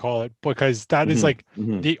you want to call it, because that is like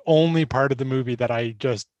the only part of the movie that I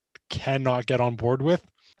just cannot get on board with.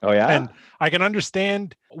 Oh yeah. And I can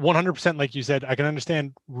understand 100%, like you said, I can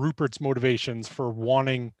understand Rupert's motivations for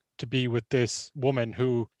wanting to be with this woman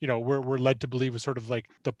who, we're led to believe was sort of like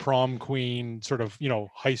the prom queen, sort of,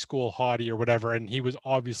 high school hottie or whatever. And he was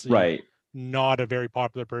obviously not a very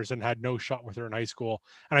popular person, had no shot with her in high school.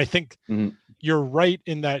 And I think you're right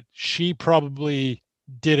in that she probably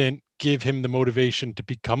didn't give him the motivation to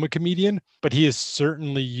become a comedian, but he is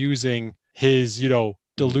certainly using his,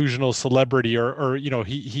 delusional celebrity or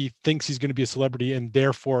he thinks he's going to be a celebrity and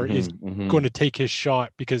therefore is going to take his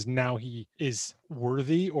shot because now he is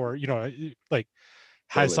worthy or like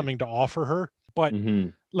has something to offer her. But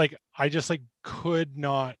like I just like could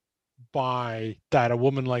not buy that a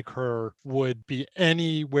woman like her would be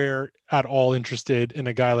anywhere at all interested in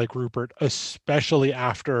a guy like Rupert, especially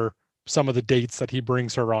after some of the dates that he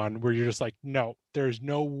brings her on, where you're just like, no, there's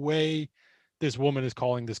no way this woman is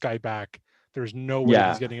calling this guy back. There's no way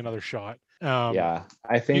he's getting another shot.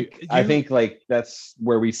 I think like that's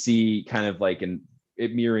where we see kind of like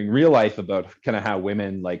it mirroring real life about kind of how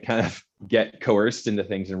women like kind of get coerced into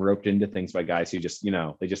things and roped into things by guys who just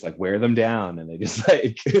they just like wear them down and they just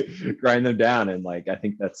like grind them down. And like I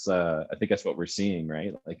think that's what we're seeing,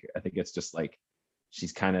 right? Like I think it's just like she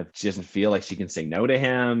doesn't feel like she can say no to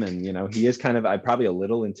him, and he is kind of probably a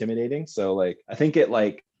little intimidating. So like I think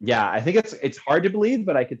it's hard to believe,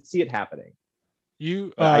 but I could see it happening.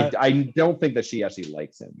 You I don't think that she actually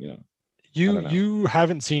likes him. you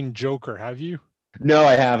haven't seen Joker, have you? No,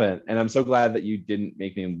 I haven't, and I'm so glad that you didn't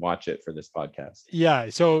make me watch it for this podcast. Yeah.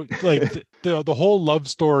 So like the whole love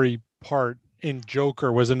story part in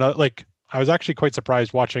Joker was another, like, I was actually quite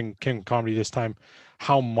surprised watching King of Comedy this time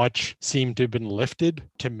how much seemed to have been lifted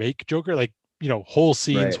to make Joker, like, whole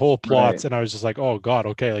scenes, Right, whole plots. right. And I was just like, oh God,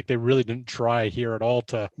 okay. Like they really didn't try here at all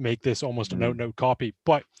to make this almost an out and out copy.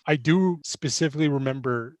 But I do specifically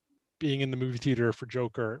remember being in the movie theater for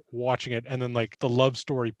Joker, watching it, and then like the love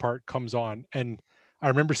story part comes on. And I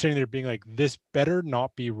remember sitting there being like, this better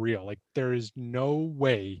not be real. Like there is no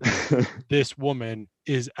way this woman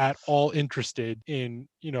is at all interested in,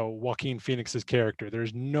 Joaquin Phoenix's character.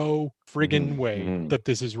 There's no friggin' way that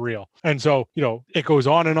this is real. And so, it goes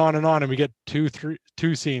on and on and on, and we get two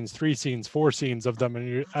scenes, 3 scenes, 4 scenes of them.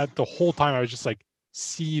 And at the whole time, I was just like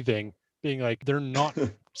seething, being like, they're not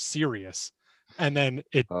serious. And then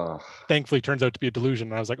it thankfully turns out to be a delusion.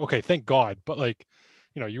 And I was like, okay, thank God. But like,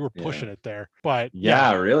 you were pushing it there. But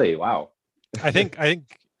yeah, really, wow. I think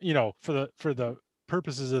for the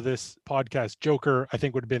purposes of this podcast, Joker I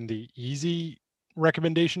think would have been the easy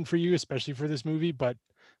recommendation for you, especially for this movie. But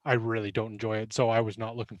I really don't enjoy it, so I was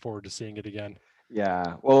not looking forward to seeing it again.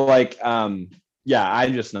 Yeah, well, like, I'm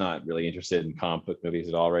just not really interested in comic book movies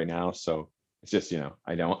at all right now. So it's just,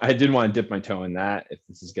 I didn't want to dip my toe in that if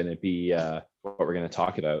this is going to be what we're going to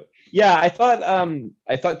talk about. Yeah, I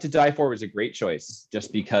thought To Die For was a great choice,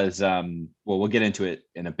 just because, we'll get into it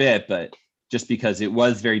in a bit, but just because it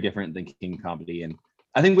was very different than King Comedy. And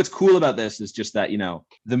I think what's cool about this is just that,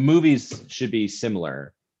 the movies should be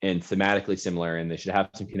similar and thematically similar, and they should have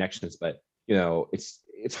some connections, but,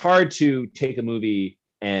 it's hard to take a movie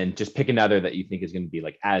and just pick another that you think is going to be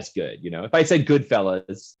like as good. If I said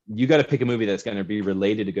Goodfellas, you got to pick a movie that's going to be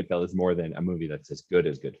related to Goodfellas more than a movie that's as good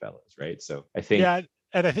as Goodfellas, right? So I think,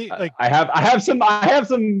 and I think like I have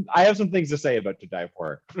some things to say about To Die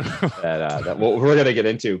For that we're going to get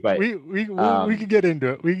into, but we can get into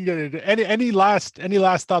it. We can get into it. Any last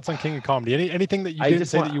thoughts on King of Comedy? Anything that you didn't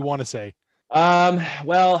say that you want to say?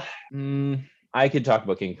 Well, I could talk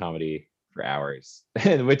about King of Comedy for hours,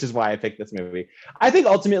 which is why I picked this movie. I think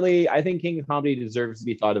ultimately, King of Comedy deserves to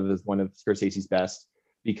be thought of as one of Scorsese's best,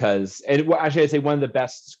 because, and actually I'd say one of the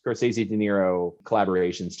best Scorsese De Niro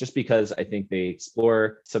collaborations, just because I think they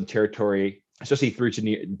explore some territory, especially through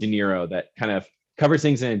De Niro, that kind of covers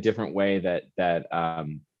things in a different way that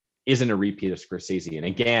isn't a repeat of Scorsese. And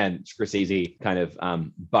again, Scorsese kind of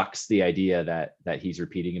bucks the idea that he's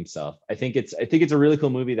repeating himself. I think it's a really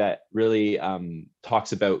cool movie that really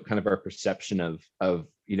talks about kind of our perception of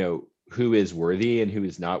who is worthy and who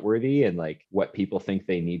is not worthy, and like what people think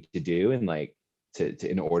they need to do, and like to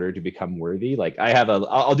in order to become worthy. Like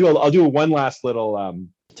I'll do one last little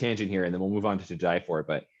tangent here, and then we'll move on to Die For.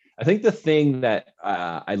 But I think the thing that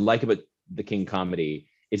I like about the King Comedy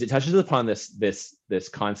is it touches upon this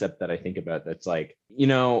concept that I think about, that's like,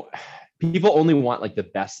 people only want like the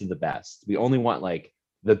best of the best. We only want like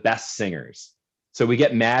the best singers. So we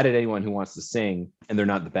get mad at anyone who wants to sing and they're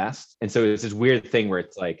not the best. And so it's this weird thing where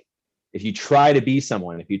it's like, if you try to be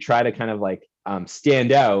someone, if you try to kind of like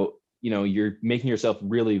stand out, you're making yourself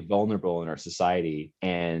really vulnerable in our society.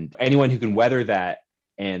 And anyone who can weather that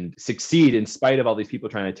and succeed in spite of all these people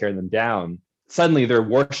trying to tear them down, suddenly they're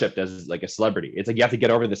worshipped as like a celebrity. It's like you have to get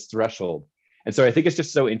over this threshold. And so I think it's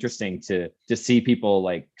just so interesting to see people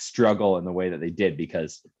like struggle in the way that they did,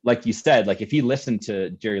 because like you said, like if he listened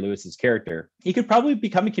to Jerry Lewis's character, he could probably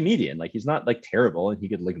become a comedian. Like he's not like terrible, and he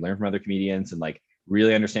could like learn from other comedians and like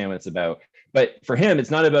really understand what it's about. But for him, it's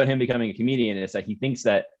not about him becoming a comedian. It's that he thinks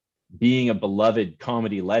that being a beloved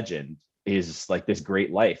comedy legend is like this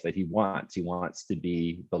great life that he wants. He wants to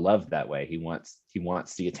be beloved that way. He wants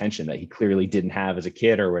the attention that he clearly didn't have as a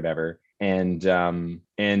kid or whatever. And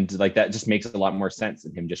like that just makes a lot more sense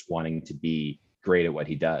than him just wanting to be great at what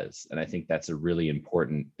he does. And I think that's a really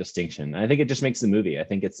important distinction. And I think it just makes the movie. I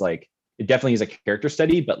think it's like, it definitely is a character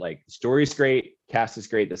study, but like the story's great, cast is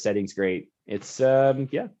great, the setting's great. It's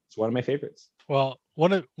it's one of my favorites. Well,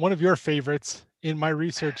 one of your favorites in my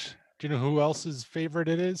research. Do you know who else's favorite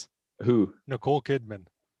it is? Who? Nicole Kidman.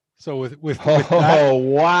 So with that,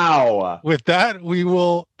 wow. With that, we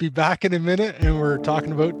will be back in a minute, and we're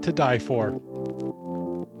talking about To Die For.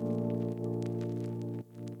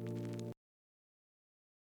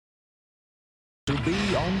 To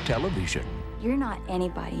be on television. You're not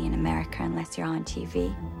anybody in America unless you're on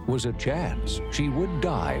TV. Was a chance she would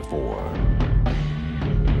die for.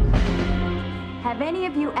 Have any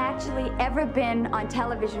of you actually ever been on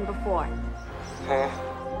television before?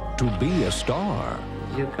 To be a star.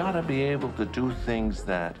 You gotta be able to do things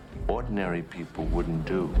that ordinary people wouldn't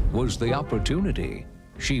do. Was the opportunity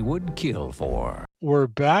she would kill for. We're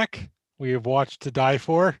back. We have watched To Die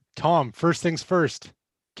For. Tom, first things first.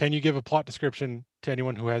 Can you give a plot description to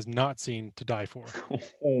anyone who has not seen To Die For?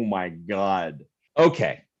 Oh my God.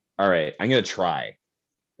 Okay. All right. I'm going to try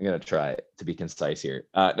to be concise here.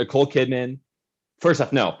 Nicole Kidman. First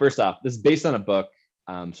off, this is based on a book.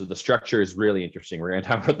 So the structure is really interesting. We're going to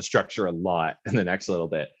talk about the structure a lot in the next little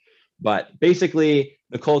bit. But basically,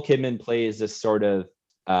 Nicole Kidman plays this sort of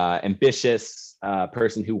ambitious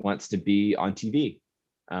person who wants to be on TV.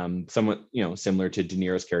 Somewhat, similar to De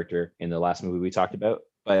Niro's character in the last movie we talked about.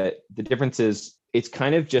 But the difference is it's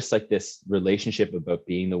kind of just like this relationship about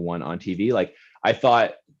being the one on TV. Like, I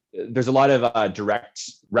thought there's a lot of direct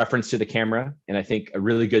reference to the camera. And I think a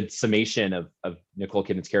really good summation of Nicole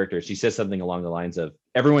Kidman's character, she says something along the lines of,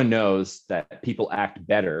 everyone knows that people act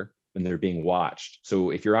better when they're being watched.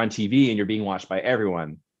 So if you're on TV and you're being watched by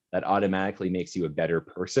everyone, that automatically makes you a better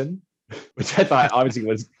person, which I thought obviously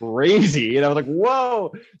was crazy. And I was like,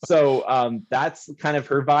 whoa. So that's kind of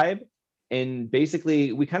her vibe. And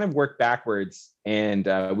basically we kind of work backwards, and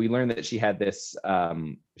we learned that she had this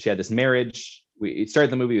marriage. It started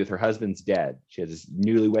the movie with her husband's dead. She has this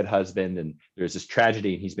newlywed husband, and there's this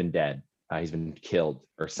tragedy, and he's been dead. He's been killed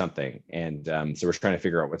or something. And so we're trying to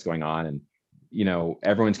figure out what's going on. And,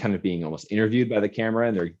 everyone's kind of being almost interviewed by the camera,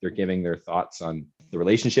 and they're giving their thoughts on the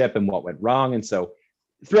relationship and what went wrong. And so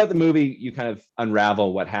throughout the movie, you kind of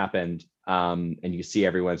unravel what happened, and you see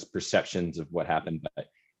everyone's perceptions of what happened. But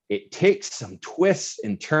it takes some twists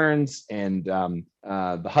and turns. And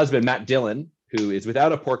the husband, Matt Dillon, who is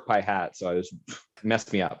without a pork pie hat, so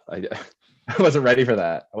messed me up. I wasn't ready for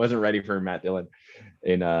that. I wasn't ready for Matt Dillon.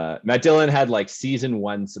 And Matt Dillon had like season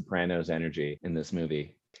 1 Sopranos energy in this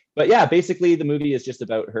movie. But yeah, basically the movie is just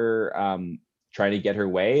about her trying to get her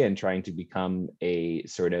way and trying to become a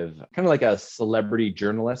sort of kind of like a celebrity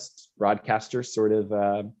journalist, broadcaster sort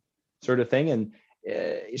of thing. And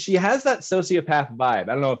she has that sociopath vibe. I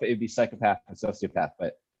don't know if it would be psychopath or sociopath,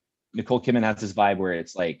 but Nicole Kidman has this vibe where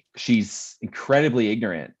it's like she's incredibly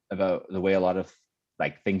ignorant about the way a lot of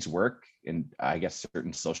like things work, and I guess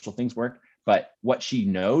certain social things work. But what she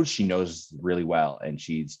knows really well, and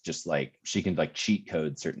she's just like, she can like cheat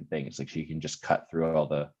code certain things. Like she can just cut through all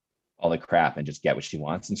the crap and just get what she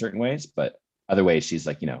wants in certain ways. But other ways, she's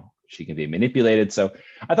like, she can be manipulated. So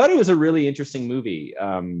I thought it was a really interesting movie.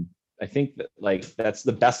 I think that like that's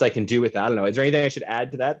the best I can do with that. I don't know. Is there anything I should add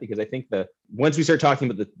to that? Because I think once we start talking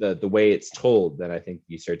about the way it's told, then I think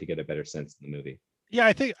you start to get a better sense in the movie. Yeah,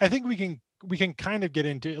 I think we can kind of get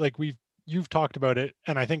into, like, you've talked about it,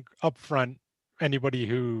 and I think up front, anybody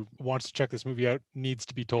who wants to check this movie out needs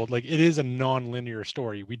to be told, like, it is a non-linear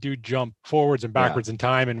story. We do jump forwards and backwards in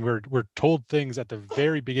time, and we're told things at the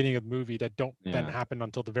very beginning of the movie that don't then happen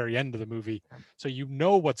until the very end of the movie. So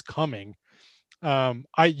what's coming.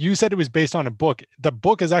 You said it was based on a book. The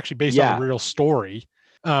book is actually based on a real story.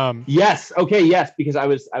 Yes. Okay. Yes. Because I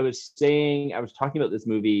was talking about this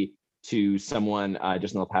movie to someone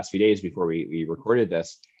just in the past few days before we recorded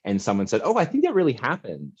this, and someone said, "Oh, I think that really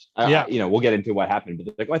happened." We'll get into what happened, but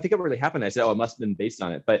they're like, "Oh, I think it really happened." I said, "Oh, it must have been based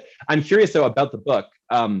on it." But I'm curious though about the book.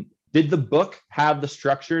 Did the book have the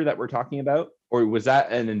structure that we're talking about, or was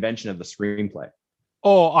that an invention of the screenplay?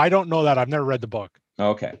 Oh, I don't know that. I've never read the book.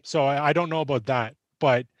 Okay. So I don't know about that.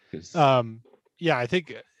 But I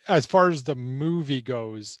think as far as the movie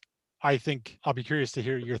goes, I think I'll be curious to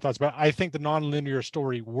hear your thoughts. But I think the non-linear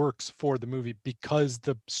story works for the movie because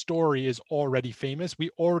the story is already famous. We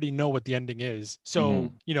already know what the ending is.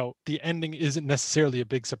 So, the ending isn't necessarily a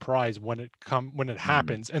big surprise when it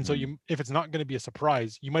happens. And so if it's not going to be a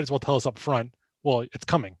surprise, you might as well tell us up front, well, it's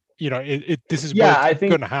coming. This is what's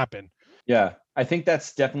going to happen. Yeah, I think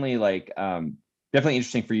that's definitely definitely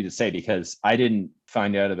interesting for you to say, because I didn't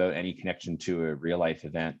find out about any connection to a real life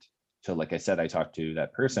event till, like I said, I talked to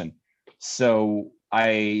that person. So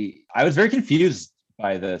I was very confused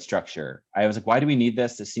by the structure. I was like, why do we need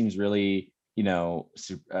this? This seems really,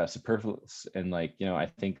 superfluous. And I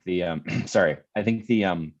think I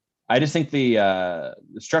just think the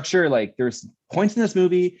structure, like there's points in this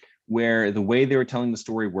movie where the way they were telling the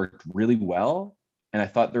story worked really well. And I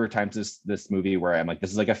thought there were times this movie where I'm like,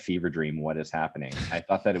 this is like a fever dream. What is happening? I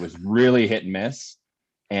thought that it was really hit and miss.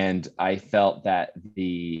 And I felt that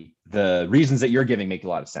the reasons that you're giving make a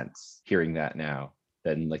lot of sense hearing that now.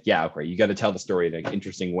 Then okay, you got to tell the story in an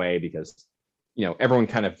interesting way, because, everyone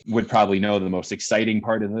kind of would probably know the most exciting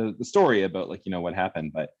part of the story about what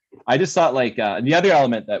happened. But I just thought the other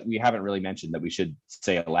element that we haven't really mentioned that we should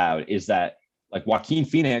say aloud is that Joaquin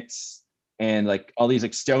Phoenix and all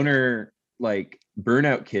these stoner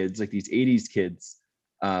burnout kids, these 80s kids,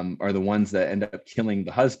 are the ones that end up killing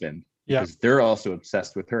the husband Yeah. because they're also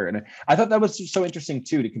obsessed with her. And I thought that was so interesting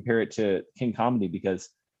too, to compare it to King Comedy, because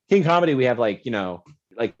King Comedy, we have like,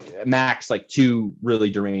 like max like 2 really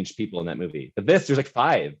deranged people in that movie. But this, there's like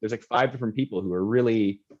 5. There's like 5 different people who are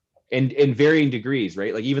really in varying degrees,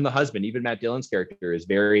 right? Like even the husband, even Matt Dillon's character is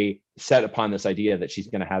very set upon this idea that she's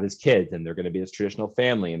going to have his kids and they're going to be this traditional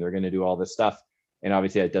family and they're going to do all this stuff. And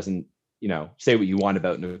obviously that doesn't, say what you want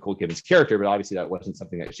about Nicole Kidman's character, but obviously that wasn't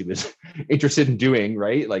something that she was interested in doing,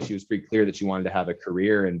 right? Like she was pretty clear that she wanted to have a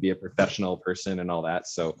career and be a professional person and all that.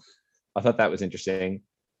 So I thought that was interesting.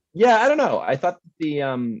 Yeah, I don't know. I thought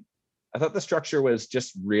the structure was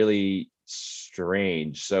just really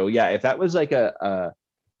strange. So yeah, if that was like a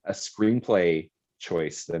screenplay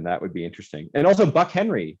choice, then that would be interesting. And also Buck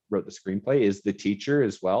Henry wrote the screenplay, is the teacher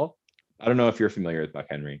as well. I don't know if you're familiar with Buck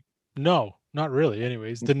Henry. No, not really.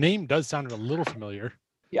 Anyways, the name does sound a little familiar.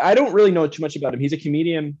 Yeah, I don't really know too much about him. He's a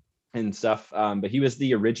comedian and stuff, but he was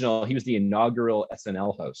the inaugural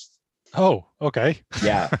SNL host. Oh, okay.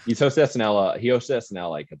 Yeah, he hosted SNL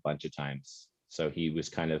like a bunch of times. So he was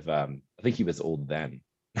kind of, I think he was old then.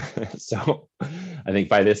 So I think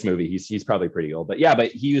by this movie, he's probably pretty old. But yeah,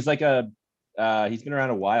 but he was like he's been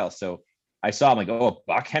around a while. So I saw him like, oh, a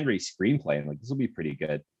Buck Henry screenplay. I'm like, this will be pretty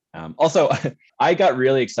good. Also, I got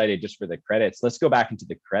really excited just for the credits. Let's go back into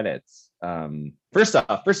the credits. First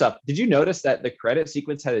off, did you notice that the credit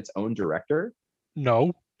sequence had its own director?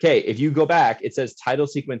 No. Okay, if you go back, it says title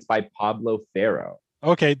sequence by Pablo Ferro.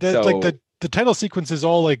 Okay, the title sequence is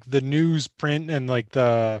all like the newsprint and like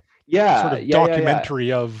the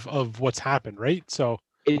documentary of what's happened, right? So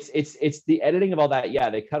it's the editing of all that. Yeah,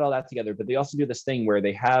 they cut all that together, but they also do this thing where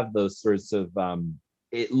they have those sorts of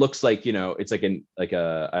it looks like it's like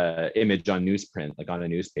a image on newsprint, like on a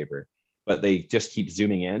newspaper, but they just keep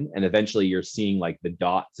zooming in, and eventually you're seeing like the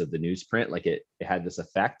dots of the newsprint, like it had this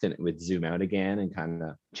effect, and it would zoom out again and kind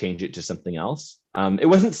of change it to something else. It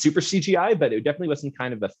wasn't super CGI, but it definitely was some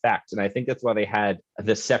kind of effect, and I think that's why they had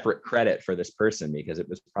the separate credit for this person, because it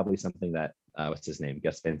was probably something that what's his name,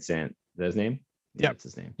 Gus Van Sant, is that his name? Yeah, that's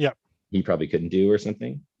his name. Yeah, he probably couldn't do or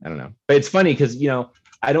something. I don't know, but it's funny because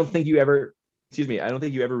I don't think you ever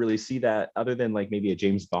really see that other than like maybe a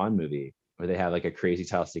James Bond movie where they have like a crazy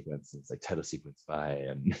title sequence. It's like title sequence by,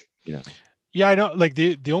 and Yeah, I know. Like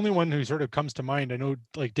the only one who sort of comes to mind, I know,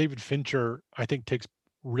 like David Fincher, I think takes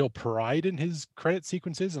real pride in his credit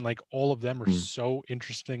sequences, and like all of them are so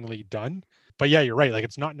interestingly done. But yeah, you're right. Like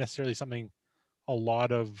it's not necessarily something a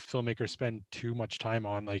lot of filmmakers spend too much time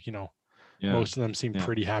on. Like most of them seem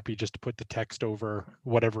pretty happy just to put the text over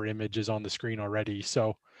whatever image is on the screen already.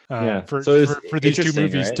 So for these two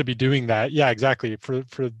movies, right, to be doing that, yeah, exactly. For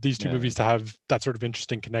these two movies to have that sort of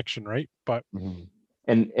interesting connection, right? But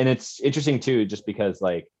and it's interesting too, just because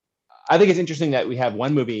like I think it's interesting that we have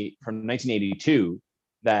one movie from 1982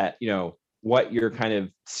 that what you're kind of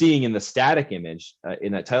seeing in the static image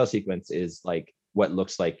in that title sequence is like what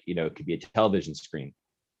looks like it could be a television screen.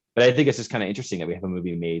 But I think it's just kind of interesting that we have a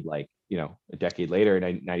movie made like a decade later in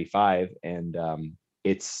 1995, and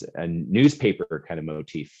it's a newspaper kind of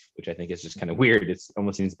motif, which I think is just kind of weird. It's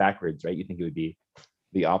almost seems backwards, right? You think it would be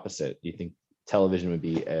the opposite. You think television would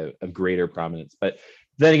be of greater prominence, but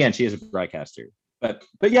then again, she is a broadcaster. But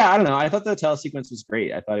yeah, I don't know. I thought the tele sequence was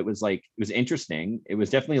great. I thought it was interesting. It was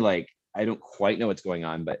definitely like, I don't quite know what's going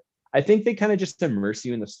on, but I think they kind of just immerse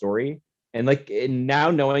you in the story. And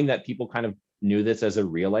now knowing that people kind of knew this as a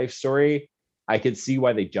real life story, I could see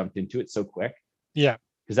why they jumped into it so quick. Yeah.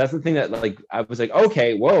 Because that's the thing that like I was like,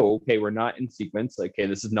 okay, we're not in sequence. Like, okay,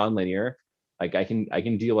 this is non-linear. Like I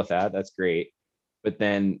can deal with that. That's great. But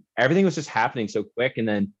then everything was just happening so quick. And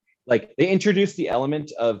then like they introduced the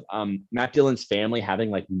element of Matt Dillon's family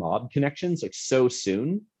having like mob connections like so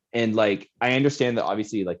soon. And like I understand that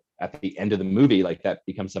obviously like at the end of the movie, like that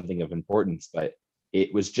becomes something of importance, but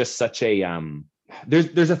it was just such a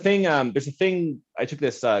there's a thing I took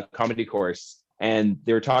this comedy course, and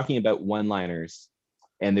they were talking about one-liners,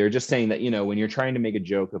 and they're just saying that when you're trying to make a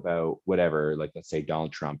joke about whatever, like let's say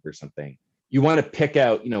Donald Trump or something, you want to pick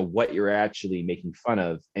out what you're actually making fun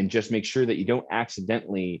of, and just make sure that you don't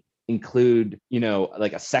accidentally include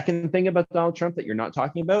like a second thing about Donald Trump that you're not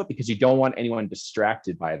talking about, because you don't want anyone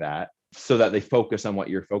distracted by that, so that they focus on what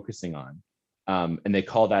you're focusing on. And they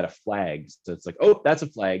call that a flag. So it's like, oh, that's a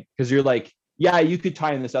flag, because you're like, yeah, you could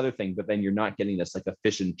tie in this other thing, but then you're not getting this like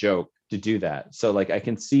efficient joke to do that. So like I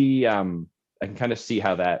can kind of see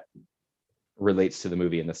how that relates to the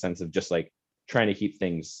movie in the sense of just like trying to keep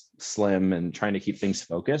things slim and trying to keep things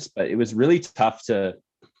focused. But it was really tough to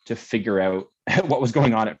figure out what was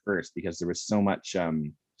going on at first, because there was so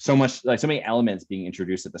so much, like so many elements being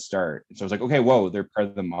introduced at the start. And so I was like, okay, whoa, they're part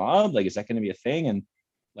of the mob. Like, is that going to be a thing? And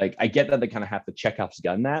like, I get that they kind of have to Chekhov's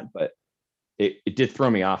gun that, but it did throw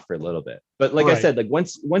me off for a little bit. But like I said, like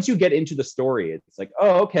once you get into the story, it's like,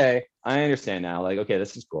 oh, okay, I understand now. Like, okay,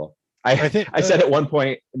 this is cool. I think I said at one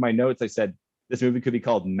point in my notes, I said this movie could be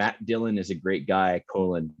called Matt Dillon is a Great Guy,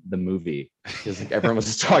 the movie. Because like everyone was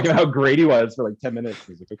just talking about how great he was for like 10 minutes.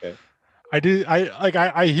 I was like, okay.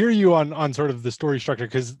 I hear you on sort of the story structure,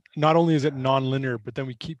 because not only is it non-linear, but then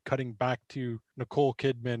we keep cutting back to Nicole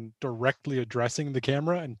Kidman directly addressing the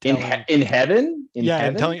camera and telling in heaven.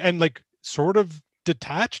 And telling, and like sort of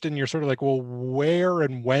detached, and you're sort of like, well, where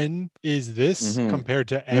and when is this compared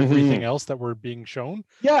to everything else that we're being shown?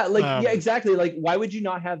 Yeah, like exactly. Like, why would you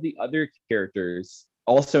not have the other characters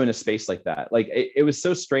also in a space like that? Like, it was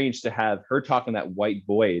so strange to have her talk in that white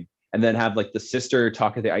void, and then have like the sister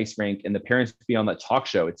talk at the ice rink and the parents be on that talk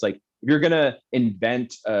show. It's like, if you're gonna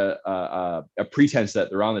invent a pretense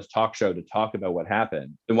that they're on this talk show to talk about what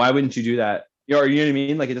happened, then why wouldn't you do that? You know what I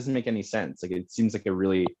mean? Like, it doesn't make any sense. Like, it seems like a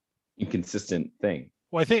really inconsistent thing.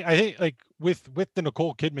 Well, I think like with the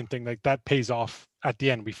Nicole Kidman thing, like that pays off at the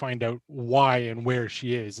end. We find out why and where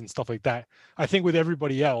she is and stuff like that. I think with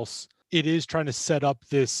everybody else, it is trying to set up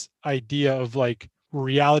this idea of like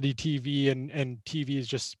reality TV, and TV has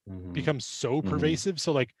just become so pervasive.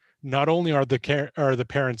 So like, not only are the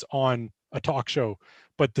parents on a talk show,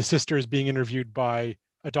 but the sister is being interviewed by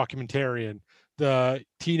a documentarian. The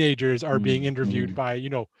teenagers are being interviewed by, you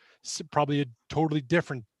know, probably a totally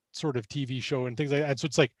different sort of TV show and things like that. So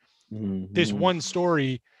it's like this one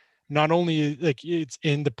story, not only like it's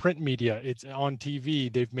in the print media, it's on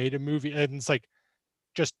TV, they've made a movie, and it's like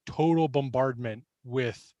just total bombardment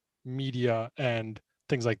with media and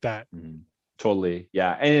things like that. Totally.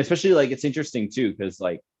 Yeah. And especially like, it's interesting too, because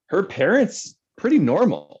like her parents pretty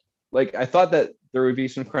normal. Like, I thought that there would be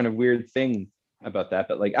some kind of weird thing about that,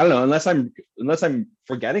 but like, I don't know, unless I'm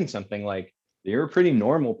forgetting something, like they were pretty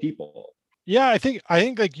normal people. Yeah, I think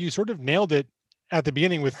like you sort of nailed it at the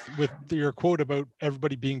beginning with your quote about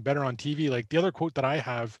everybody being better on TV. Like, the other quote that I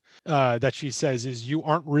have that she says is, "You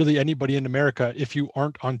aren't really anybody in America if you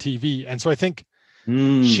aren't on TV." And so I think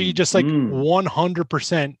she just like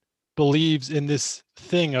 100% believes in this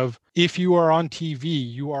thing of, if you are on TV,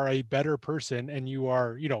 you are a better person, and you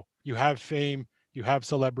are, you know, you have fame, you have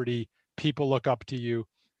celebrity, people look up to you.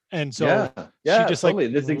 And so she just totally.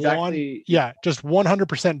 like This exactly just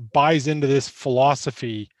 100% buys into this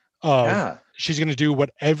philosophy of she's going to do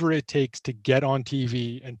whatever it takes to get on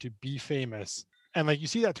TV and to be famous. And like, you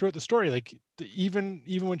see that throughout the story, like even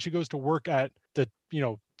when she goes to work at the, you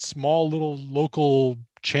know, small little local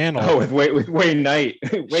channel with Wayne Knight.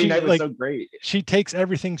 Wayne Knight was like, so great. She takes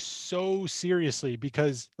everything so seriously,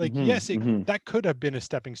 because like yes, that could have been a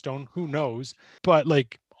stepping stone, who knows, but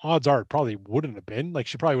like odds are it probably wouldn't have been. Like,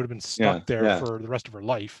 she probably would have been stuck there for the rest of her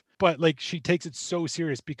life. But like, she takes it so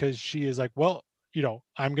serious because she is like, well, you know,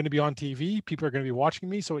 I'm going to be on TV, people are going to be watching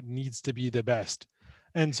me, so it needs to be the best.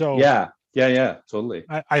 And so totally.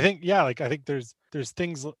 I think I think there's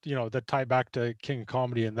things, you know, that tie back to King of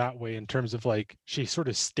Comedy in that way, in terms of like, she sort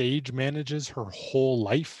of stage manages her whole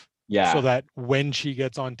life, so that when she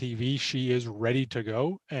gets on TV, she is ready to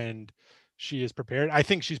go and she is prepared. I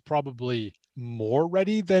think she's probably more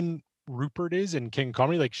ready than Rupert is in King of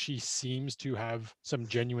Comedy. Like, she seems to have some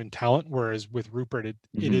genuine talent, whereas with Rupert it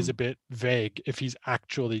is a bit vague if he's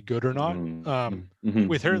actually good or not.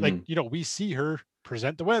 With her, like, you know, we see her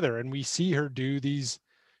present the weather and we see her do these,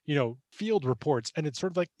 you know, field reports, and it's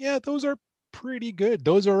sort of like, yeah, those are pretty good,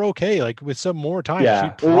 those are okay. Like, with some more time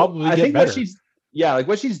she'd probably get better. Like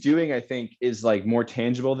what she's doing, I think, is like more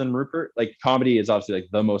tangible than Rupert. Like, comedy is obviously like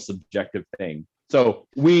the most subjective thing. So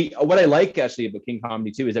what I like actually about King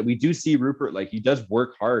Comedy too is that we do see Rupert, like, he does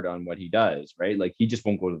work hard on what he does, right? Like, he just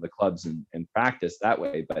won't go to the clubs and practice that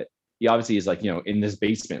way, but he obviously is like, you know, in this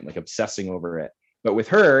basement, like obsessing over it. But with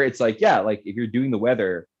her, it's like, like if you're doing the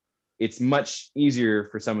weather, it's much easier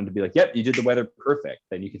for someone to be like, yep, you did the weather perfect.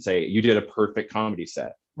 Then you can say you did a perfect comedy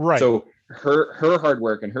set. Right. So her hard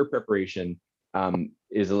work and her preparation I think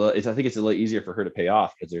it's a little easier for her to pay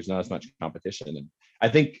off because there's not as much competition. And I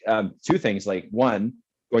think two things, like, one,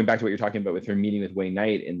 going back to what you're talking about with her meeting with Wayne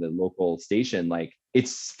Knight in the local station, like,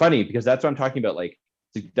 it's funny because that's what I'm talking about. Like,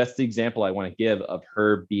 that's the example I want to give of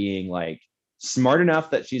her being like smart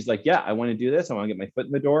enough that she's like, yeah, I want to do this. I want to get my foot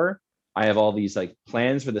in the door. I have all these like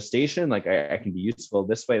plans for the station. Like, I can be useful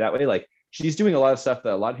this way, that way. Like, she's doing a lot of stuff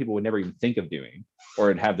that a lot of people would never even think of doing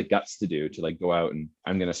or have the guts to do, to like go out and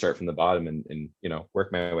I'm going to start from the bottom and, you know,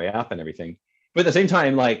 work my way up and everything. But at the same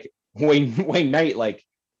time, like Wayne Knight, like,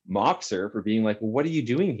 mocks her for being like, well, what are you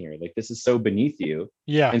doing here? Like, this is so beneath you.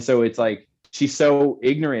 Yeah. And so it's like, she's so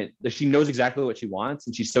ignorant that she knows exactly what she wants,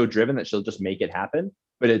 and she's so driven that she'll just make it happen.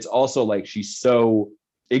 But it's also like, she's so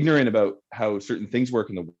ignorant about how certain things work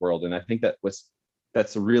in the world. And I think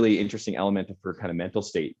that's a really interesting element of her kind of mental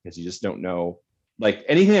state, because you just don't know, like,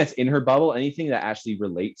 anything that's in her bubble, anything that actually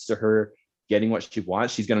relates to her getting what she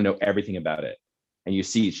wants, she's going to know everything about it. And you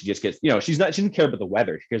see, she just gets, she doesn't care about the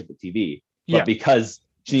weather, she cares about TV. But because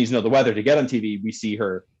she needs to know the weather to get on TV, we see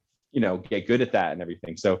her, get good at that and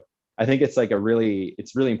everything. So I think it's like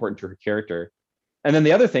it's really important to her character. And then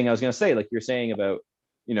the other thing I was going to say, like you're saying about,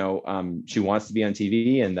 she wants to be on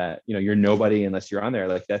TV, and that, you're nobody unless you're on there.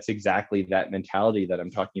 Like, that's exactly that mentality that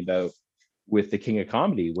I'm talking about with the King of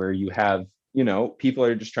Comedy, where you have, people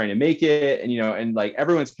are just trying to make it, and, and like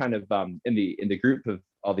everyone's kind of in the group of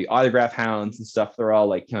all the autograph hounds and stuff. They're all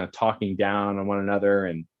like kind of talking down on one another,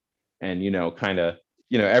 and kind of,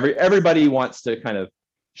 everybody wants to kind of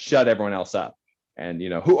shut everyone else up. And,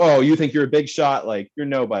 you think you're a big shot, like, you're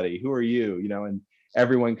nobody, who are you, and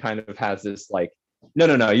everyone kind of has this like,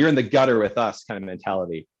 no, you're in the gutter with us kind of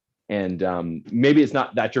mentality. And maybe it's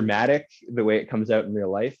not that dramatic the way it comes out in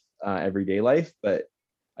real life, everyday life, but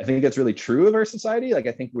I think that's really true of our society. Like,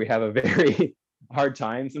 I think we have a very hard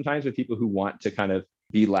time sometimes with people who want to kind of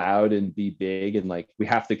be loud and be big, and like, we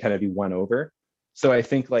have to kind of be won over. So I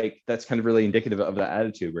think like that's kind of really indicative of that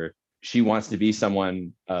attitude, where she wants to be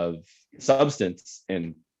someone of substance,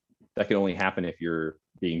 and that can only happen if you're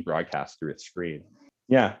being broadcast through a screen.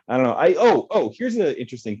 Yeah, I don't know. Here's an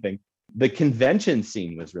interesting thing. The convention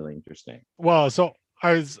scene was really interesting. Well, so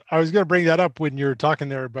I was going to bring that up when you're talking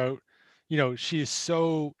there about, she is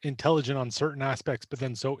so intelligent on certain aspects, but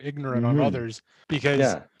then so ignorant on others,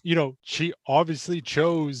 because, she obviously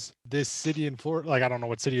chose this city in Florida. Like, I don't know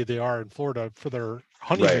what city they are in Florida for their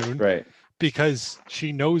honeymoon, right. Because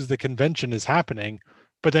she knows the convention is happening.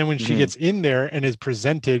 But then when she gets in there and is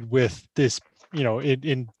presented with this,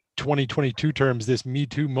 in 2022 terms, this Me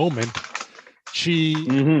Too moment, she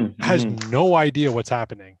has no idea what's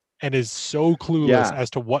happening and is so clueless as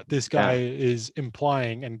to what this guy is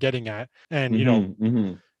implying and getting at. And,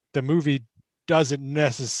 the movie doesn't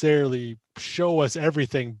necessarily show us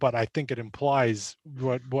everything, but I think it implies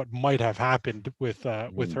what might have happened with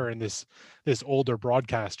her and this older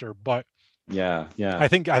broadcaster. But I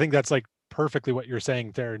think that's like perfectly what you're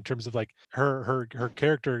saying there, in terms of like her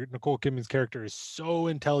character. Nicole Kidman's character is so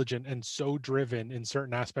intelligent and so driven in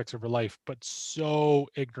certain aspects of her life, but so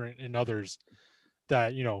ignorant in others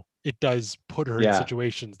that, it does put her in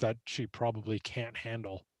situations that she probably can't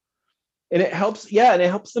handle. And it helps, and it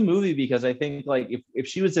helps the movie, because I think like if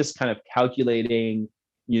she was this kind of calculating,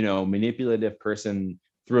 manipulative person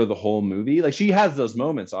through the whole movie, like, she has those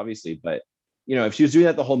moments obviously, but if she was doing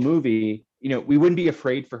that the whole movie, we wouldn't be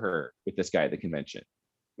afraid for her with this guy at the convention.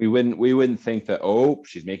 We wouldn't think that, oh,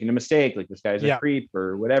 she's making a mistake, like this guy's a creep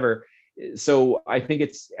or whatever. So I think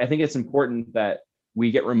it's important that we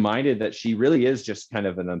get reminded that she really is just kind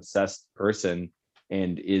of an obsessed person,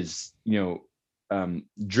 and is,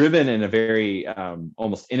 driven in a very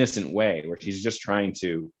almost innocent way, where she's just trying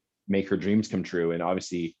to make her dreams come true. And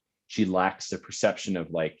obviously she lacks the perception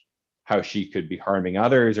of like how she could be harming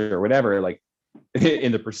others or whatever, like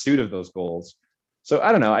in the pursuit of those goals. So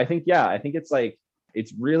I don't know. I think it's like,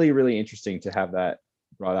 it's really, really interesting to have that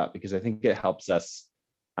brought up, because I think it helps us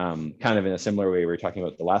kind of in a similar way we were talking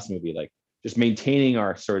about the last movie, like just maintaining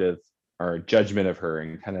our judgment of her,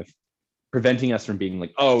 and kind of preventing us from being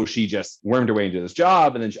like, oh, she just wormed her way into this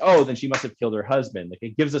job, and then she must have killed her husband. Like,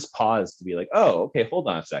 it gives us pause to be like, oh, okay, hold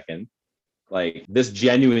on a second. Like, this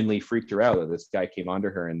genuinely freaked her out that this guy came onto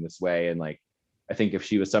her in this way. And like, I think if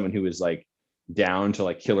she was someone who was like down to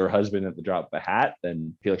like kill her husband at the drop of a hat,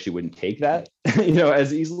 then I feel like she wouldn't take that,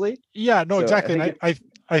 as easily. Yeah, no, so exactly.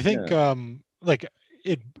 I think like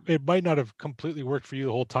it might not have completely worked for you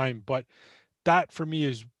the whole time, but that for me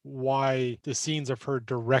is why the scenes of her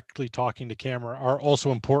directly talking to camera are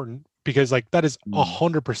also important, because like that is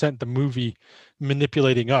 100% the movie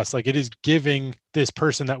manipulating us. Like, it is giving this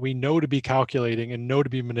person that we know to be calculating and know to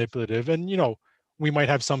be manipulative, and we might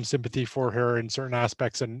have some sympathy for her in certain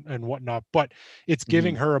aspects and whatnot, but it's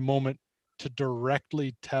giving her a moment to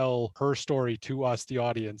directly tell her story to us, the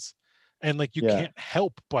audience. And like, you can't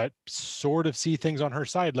help but sort of see things on her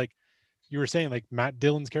side. Like you were saying, like Matt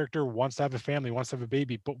Dillon's character wants to have a family, wants to have a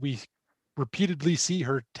baby, but we repeatedly see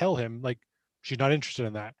her tell him like she's not interested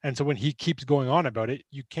in that. And so when he keeps going on about it,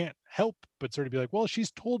 you can't help but sort of be like, well,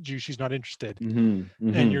 she's told you she's not interested. And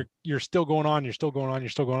you're still going on.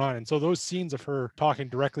 And so those scenes of her talking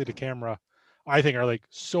directly to camera, I think, are like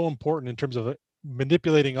so important in terms of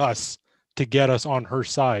manipulating us to get us on her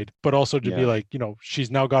side, but also to be Yeah. like, she's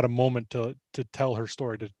now got a moment to tell her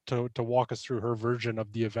story, to walk us through her version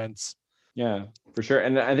of the events. Yeah, for sure.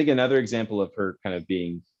 And I think another example of her kind of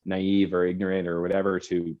being naive or ignorant or whatever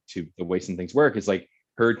to the way some things work is like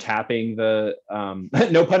her tapping the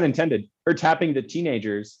no pun intended, her tapping the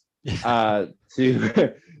teenagers to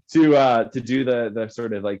to do the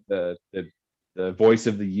sort of like the voice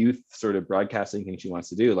of the youth sort of broadcasting thing she wants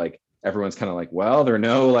to do. Like everyone's kind of like, well, they're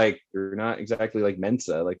not exactly like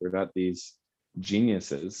Mensa, like they're not these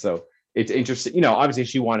geniuses. So it's interesting, obviously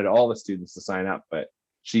she wanted all the students to sign up, but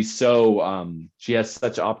she's so she has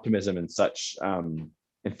such optimism and such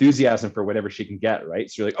enthusiasm for whatever she can get, right?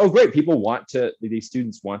 So you're like, oh great, these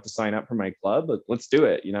students want to sign up for my club, let's do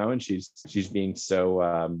it, and she's being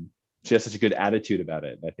so she has such a good attitude about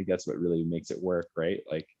it. I think that's what really makes it work, right?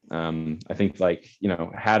 Like I think like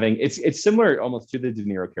having it's similar almost to the De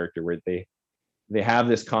Niro character where they have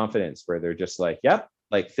this confidence where they're just like, yep,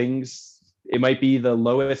 like things, it might be the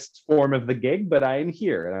lowest form of the gig, but I'm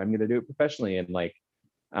here and I'm going to do it professionally. And like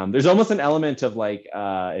there's almost an element of like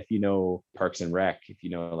if you know Parks and Rec, if you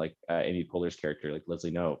know like Amy Poehler's character, like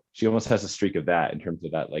Leslie Knope, she almost has a streak of that in terms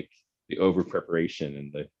of that, like the over preparation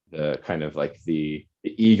and the kind of like the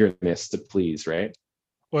eagerness to please, right?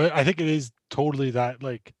 Well, I think it is totally that,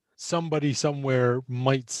 like, somebody somewhere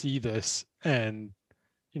might see this and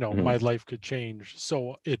my life could change,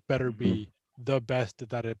 so it better be the best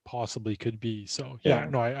that it possibly could be. So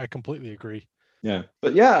no, I completely agree. Yeah,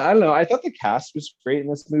 but yeah, I don't know, I thought the cast was great in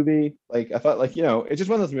this movie. Like I thought, like, it's just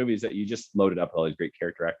one of those movies that you just loaded up all these great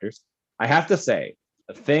character actors. I have to say,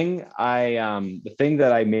 the thing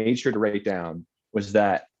that I made sure to write down was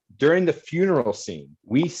that during the funeral scene,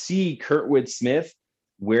 we see Kurtwood Smith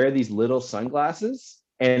wear these little sunglasses,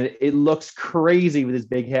 and it looks crazy with his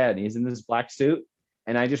big head. He's in this black suit,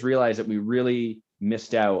 and I just realized that we really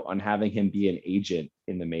missed out on having him be an agent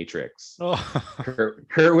in the Matrix. Oh.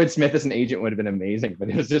 Kurtwood Smith as an agent would have been amazing, but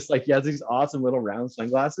it was just like he has these awesome little round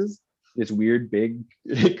sunglasses, this weird big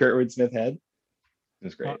Kurtwood Smith head. It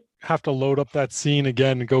was great. Have to load up that scene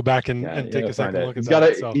again and go back and take a second look at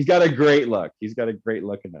that. He's got a great look. He's got a great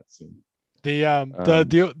look in that scene.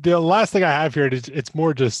 The last thing I have here is it's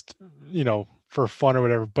more just for fun or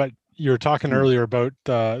whatever. But you were talking earlier about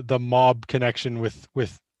the mob connection with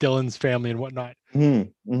Dylan's family and whatnot.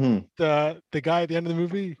 The guy at the end of the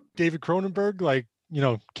movie, David Cronenberg, like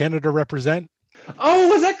Canada represent. Oh,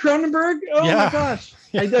 was that Cronenberg? Oh yeah. My gosh,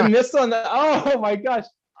 I missed on that. Oh my gosh.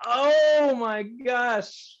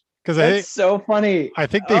 Because that's so funny. I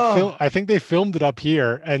think they filmed it up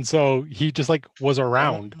here, and so he just like was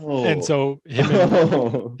around, and so him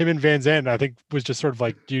and Van Zandt, I think, was just sort of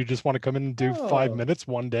like, do you just want to come in and do 5 minutes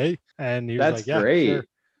one day? And he was like, yeah, great. Sure.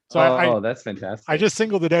 So that's fantastic. I just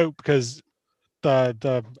singled it out because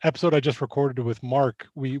the episode I just recorded with Mark,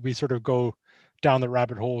 we sort of go down the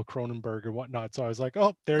rabbit hole of Cronenberg and whatnot. So I was like,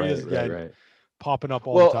 oh, there he is again, right. Popping up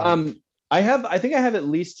all the time. I think I have at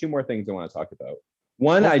least two more things I want to talk about.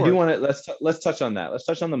 One, I do want to let's touch on that. Let's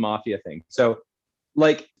touch on the mafia thing. So,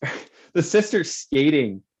 like, the sister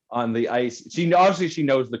skating on the ice. She knows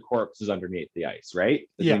the corpse is underneath the ice, right?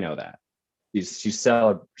 We know that. She's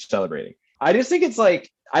celebrating. I just think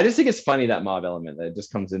it's funny, that mob element that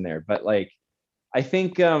just comes in there. But like, I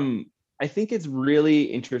think it's really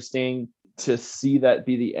interesting to see that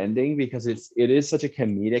be the ending, because it is such a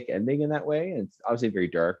comedic ending in that way, and it's obviously very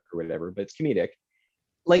dark or whatever, but it's comedic.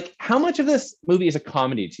 Like, how much of this movie is a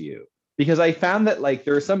comedy to you? Because I found that like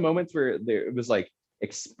there were some moments where it was like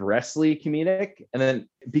expressly comedic, and then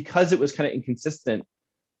because it was kind of inconsistent,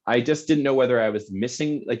 I just didn't know whether I was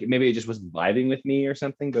missing, like maybe it just wasn't vibing with me or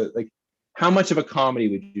something. But like, how much of a comedy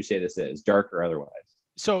would you say this is, dark or otherwise?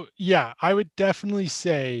 So yeah, I would definitely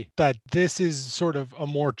say that this is sort of a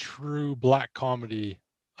more true black comedy,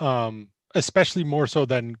 especially more so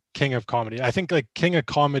than King of Comedy. I think like King of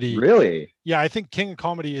Comedy. Really? Yeah, I think King of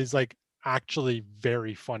Comedy is like actually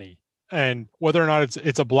very funny. And whether or not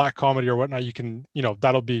it's a black comedy or whatnot, you can,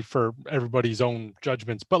 that'll be for everybody's own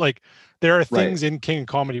judgments. But like, there are things in King of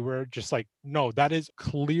Comedy where just like, no, that is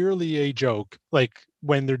clearly a joke. Like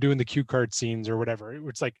when they're doing the cue card scenes or whatever,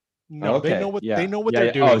 it's like, no, they know what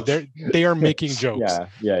they're doing. They are making jokes.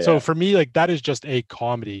 So for me, like, that is just a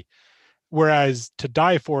comedy. Whereas To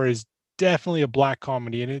Die For is definitely a black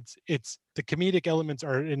comedy, and it's the comedic elements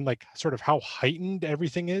are in like sort of how heightened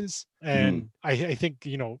everything is. And I think,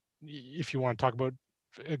 if you want to talk about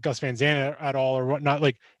Gus Van Sant at all or whatnot,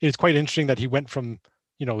 like, it's quite interesting that he went from,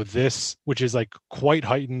 this, which is like quite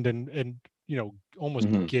heightened and almost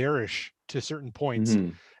garish to certain points.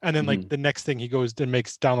 And then like the next thing he goes and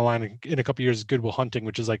makes down the line in a couple of years is Good Will Hunting,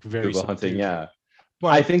 which is like very Good Will Hunting, yeah.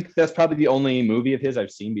 But I think that's probably the only movie of his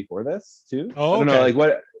I've seen before this too. Oh, I don't know, okay.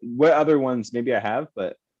 like what other ones maybe I have,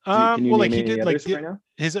 but can you well, name like he any did like others right now?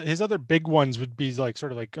 his other big ones would be like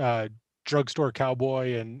sort of like Drugstore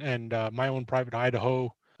Cowboy and My Own Private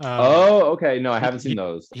Idaho. Oh, okay. No, I haven't seen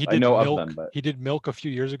those. He I did know of Milk. them, but He did Milk a few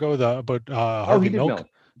years ago. About oh, Harvey he did Milk. Milk.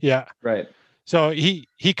 Yeah. Right. So he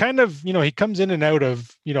kind of, he comes in and out of,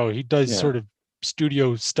 he does sort of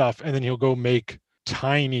studio stuff, and then he'll go make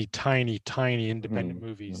tiny independent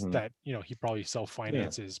movies that he probably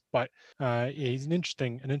self-finances. But he's an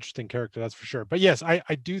interesting character, that's for sure. But yes,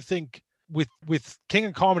 I do think with King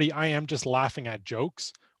of Comedy, I am just laughing at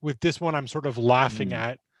jokes. With this one, I'm sort of laughing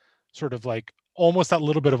at sort of like almost that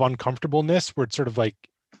little bit of uncomfortableness where it's sort of like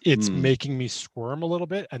it's making me squirm a little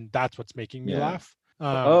bit, and that's what's making me laugh.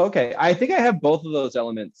 Oh, okay. I think I have both of those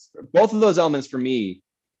elements. Both of those elements for me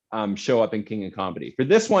show up in King of Comedy. For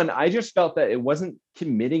this one, I just felt that it wasn't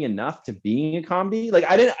committing enough to being a comedy. Like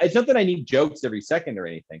it's not that I need jokes every second or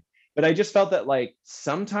anything, but I just felt that like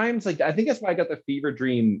sometimes, like I think that's why I got the Fever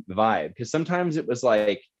Dream vibe, because sometimes it was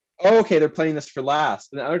like, oh, okay, they're playing this for laughs,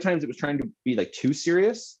 and other times it was trying to be like too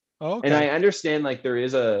serious. Okay. And I understand like there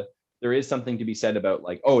is something to be said about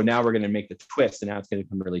like, oh, now we're going to make the twist and now it's going to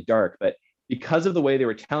become really dark. But because of the way they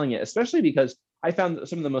were telling it, especially because I found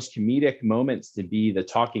some of the most comedic moments to be the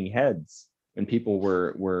talking heads when people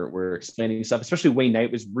were explaining stuff. Especially Wayne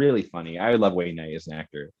Knight was really funny. I love Wayne Knight as an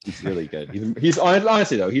actor. He's really good. He's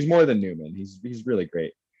honestly though, he's more than Newman. He's really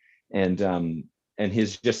great. And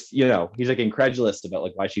he's just, he's like incredulous about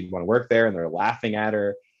like why she'd want to work there, and they're laughing at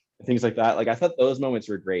her and things like that. Like I thought those moments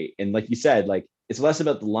were great. And like you said, like it's less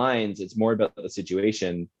about the lines, it's more about the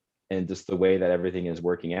situation and just the way that everything is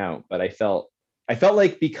working out. But I felt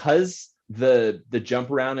like because the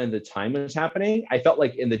jump around and the time was happening, I felt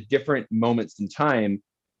like in the different moments in time,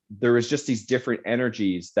 there was just these different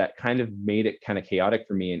energies that kind of made it kind of chaotic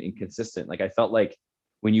for me and inconsistent. Like I felt like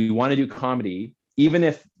when you want to do comedy, even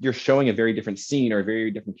if you're showing a very different scene or a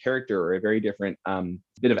very different character or a very different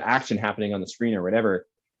bit of action happening on the screen or whatever,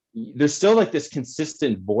 there's still like this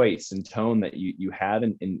consistent voice and tone that you have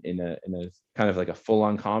in a kind of like a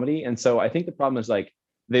full-on comedy. And so I think the problem is like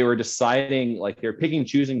they were deciding, like they're picking and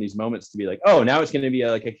choosing these moments to be like, oh, now it's going to be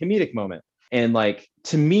like a comedic moment. And like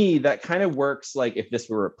to me that kind of works like if this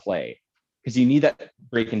were a play, because you need that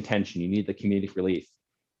break in tension, you need the comedic relief,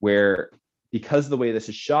 where because of the way this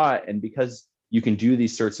is shot and because you can do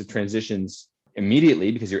these sorts of transitions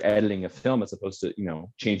immediately because you're editing a film as opposed to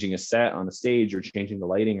changing a set on a stage or changing the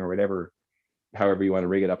lighting or whatever, however you want to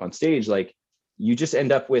rig it up on stage, like you just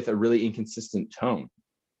end up with a really inconsistent tone.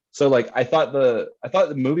 So like I thought the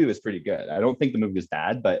movie was pretty good. I don't think the movie was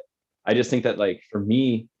bad, but I just think that like for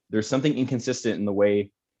me there's something inconsistent in the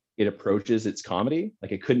way it approaches its comedy.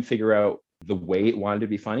 Like it couldn't figure out the way it wanted to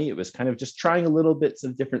be funny. It was kind of just trying a little bits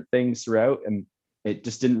of different things throughout, and it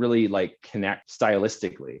just didn't really like connect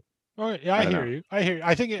stylistically. Oh yeah, I hear you.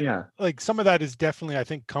 I think like some of that is definitely, I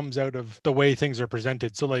think, comes out of the way things are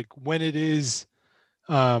presented. So like when it is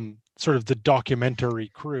sort of the documentary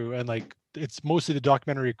crew, and like it's mostly the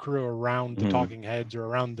documentary crew around the talking heads or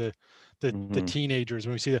around the teenagers,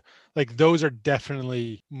 when we see like those are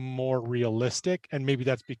definitely more realistic, and maybe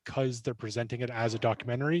that's because they're presenting it as a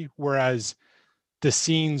documentary, whereas the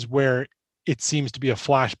scenes where it seems to be a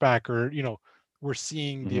flashback or we're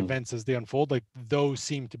seeing the events as they unfold, like those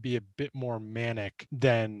seem to be a bit more manic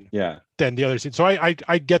than the other scenes. So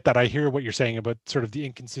I get that. I hear what you're saying about sort of the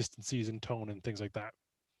inconsistencies in tone and things like that.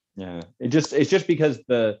 Yeah, it's just because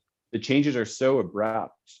the changes are so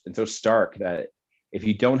abrupt and so stark that if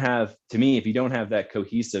you don't have that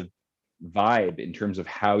cohesive vibe in terms of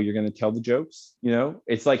how you're going to tell the jokes,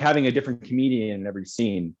 it's like having a different comedian in every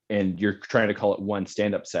scene and you're trying to call it one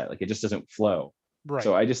stand-up set. Like it just doesn't flow. Right.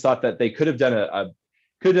 So I just thought that they could have done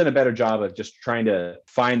a better job of just trying to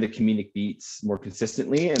find the comedic beats more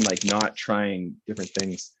consistently and like not trying different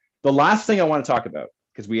things. The last thing I want to talk about,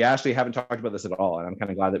 because we actually haven't talked about this at all, and I'm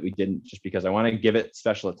kind of glad that we didn't, just because I want to give it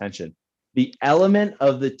special attention. The element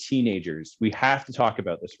of the teenagers, we have to talk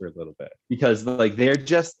about this for a little bit, because like they're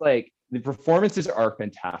just like, the performances are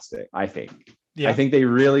fantastic, I think. Yeah. I think they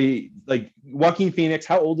really, like Joaquin Phoenix,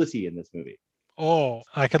 how old is he in this movie? Oh,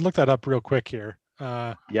 I could look that up real quick here.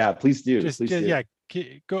 Yeah, please do. Yeah,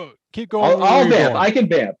 keep going. I'll vamp. I can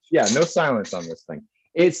vamp. Yeah, no silence on this thing.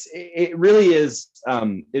 It really is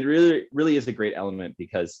a great element,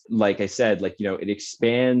 because like I said, like it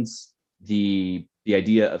expands the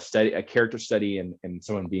idea of a character study and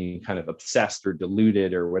someone being kind of obsessed or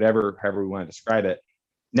deluded or whatever, however we want to describe it.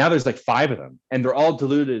 Now there's like 5 of them, and they're all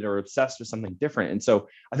deluded or obsessed with something different. And so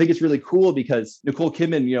I think it's really cool because Nicole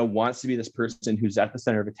Kidman, wants to be this person who's at the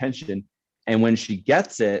center of attention, And when she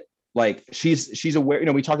gets it, like she's aware,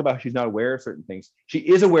 we talk about how she's not aware of certain things. She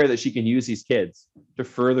is aware that she can use these kids to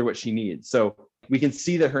further what she needs. So we can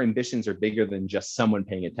see that her ambitions are bigger than just someone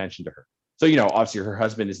paying attention to her. So, obviously her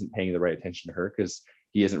husband isn't paying the right attention to her because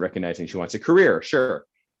he isn't recognizing she wants a career, sure.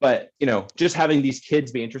 But, just having these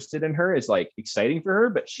kids be interested in her is like exciting for her,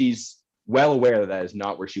 but she's well aware that is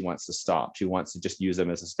not where she wants to stop. She wants to just use them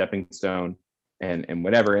as a stepping stone and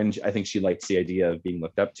whatever. And I think she likes the idea of being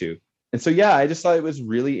looked up to. And so, yeah, I just thought it was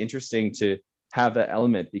really interesting to have that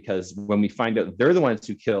element, because when we find out they're the ones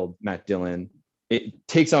who killed Matt Dillon, it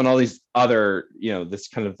takes on all these other, this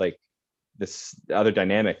kind of like this other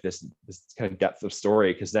dynamic, this kind of depth of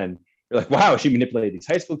story. Because then you're like, wow, she manipulated these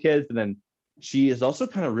high school kids. And then she is also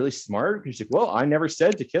kind of really smart, because she's like, well, I never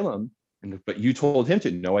said to kill him. But you told him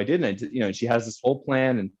to. No, I didn't. And she has this whole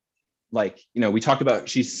plan. And like, we talk about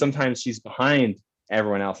she's behind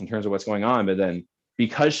everyone else in terms of what's going on. But then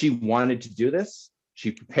because she wanted to do this,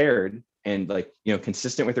 she prepared and like,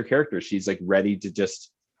 consistent with her character. She's like ready to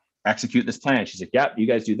just execute this plan. She's like, yep, you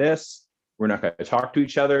guys do this. We're not going to talk to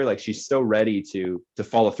each other. Like, she's so ready to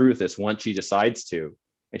follow through with this once she decides to.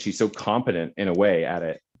 And she's so competent in a way at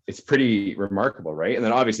it. It's pretty remarkable, right? And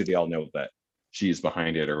then obviously they all know that she's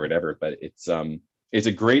behind it or whatever, but it's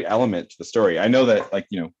a great element to the story. I know that, like,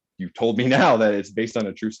 you told me now that it's based on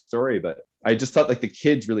a true story, but I just thought like the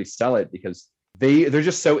kids really sell it because they're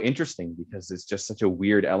just so interesting, because it's just such a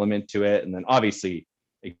weird element to it. And then obviously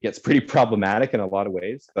it gets pretty problematic in a lot of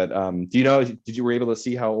ways. But did you were able to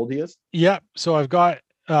see how old he is? Yeah. So I've got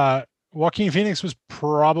Joaquin Phoenix was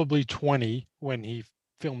probably 20 when he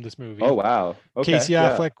filmed this movie. Oh, wow. Okay. Casey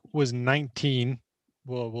Affleck was 19,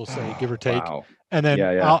 we'll say, give or take. Wow. And then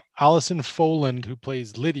Allison Foland, who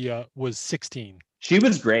plays Lydia, was 16. She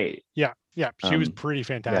was great. Yeah. She was pretty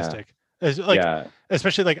fantastic.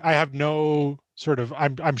 Especially like I have no sort of,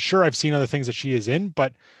 I'm sure I've seen other things that she is in,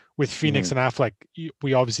 but with Phoenix and Affleck,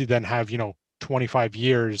 we obviously then have 25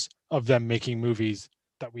 years of them making movies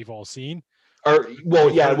that we've all seen.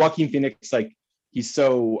 Joaquin Phoenix, like, he's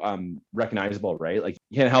so recognizable, right? Like,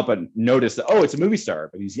 you can't help but notice that, it's a movie star,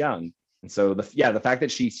 but he's young. And so the fact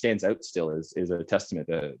that she stands out still is a testament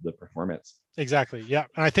to the performance. Exactly. Yeah.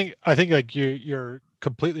 And I think like you're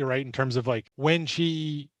completely right in terms of like when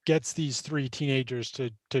she gets these three teenagers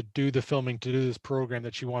to do the filming, to do this program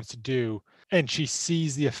that she wants to do, and she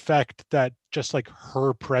sees the effect that just like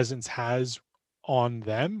her presence has on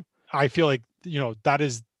them. I feel like, that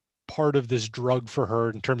is part of this drug for her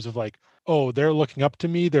in terms of like, oh, they're looking up to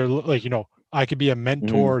me. They're like, I could be a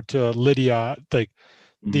mentor to Lydia. Like,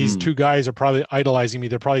 these two guys are probably idolizing me.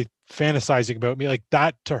 They're probably fantasizing about me. Like,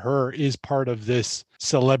 that to her is part of this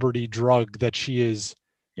celebrity drug that she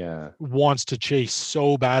wants to chase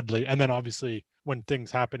so badly. And then obviously when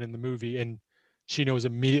things happen in the movie and she knows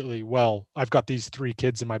immediately, well, I've got these three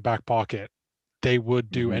kids in my back pocket, they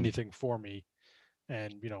would do anything for me.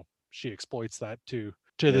 And, she exploits that to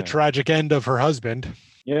the tragic end of her husband.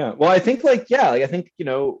 Yeah. Well, I think I think,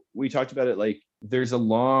 we talked about it, like there's a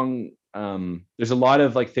lot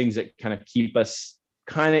of like things that kind of keep us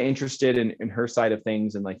kind of interested in her side of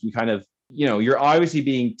things. And like, you kind of, you're obviously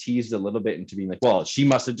being teased a little bit into being like, well, she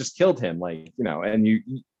must have just killed him. Like, and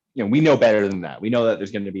we know better than that. We know that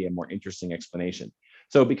there's going to be a more interesting explanation.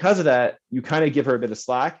 So because of that, you kind of give her a bit of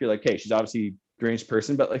slack. You're like, hey, she's obviously a deranged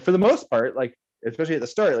person, but like for the most part, like, especially at the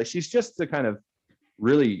start, like she's just the kind of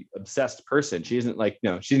really obsessed person. She isn't like,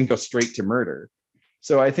 she didn't go straight to murder.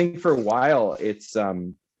 So I think for a while it's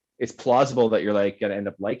plausible that you're like going to end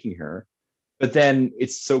up liking her. But then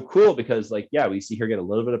it's so cool because like, we see her get a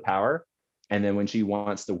little bit of power. And then when she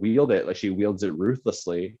wants to wield it, like she wields it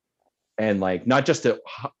ruthlessly. And like, not just to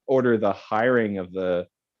order the hiring of the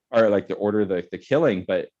killing,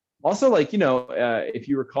 but also like, if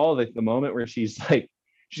you recall like the moment where she's like,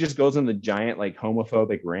 she just goes on the giant like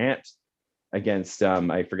homophobic rant against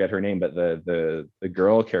I forget her name, but the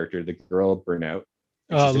girl character, the girl burnout.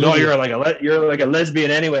 No, you're like a lesbian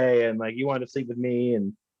anyway, and like you want to sleep with me,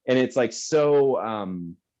 and it's like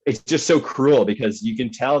so it's just so cruel because you can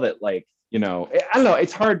tell that like, I don't know,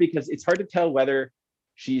 it's hard because it's hard to tell whether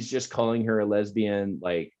she's just calling her a lesbian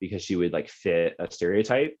like because she would like fit a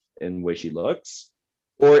stereotype in the way she looks,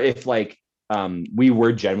 or if like we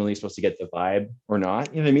were generally supposed to get the vibe or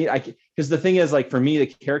not. You know what I mean? Because the thing is, like, for me, the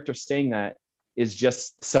character saying that is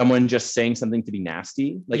just someone just saying something to be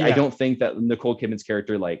nasty. Like, I don't think that Nicole Kidman's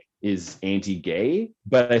character like is anti-gay,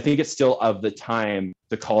 but I think it's still of the time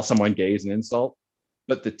to call someone gay is an insult.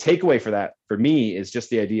 But the takeaway for that, for me, is just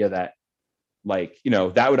the idea that like,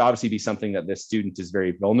 that would obviously be something that this student is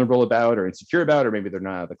very vulnerable about or insecure about, or maybe they're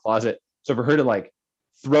not out of the closet. So for her to like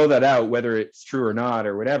throw that out, whether it's true or not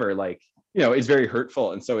or whatever, like, is very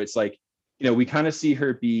hurtful. And so it's like, we kind of see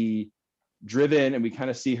her be driven, and we kind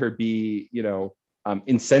of see her be,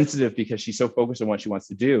 insensitive because she's so focused on what she wants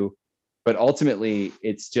to do. But ultimately,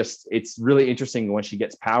 it's really interesting when she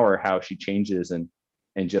gets power, how she changes, and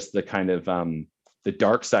just the kind of the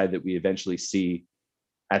dark side that we eventually see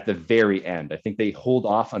at the very end. I think they hold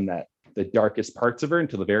off on the darkest parts of her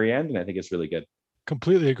until the very end, and I think it's really good.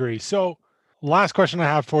 Completely agree. So last question I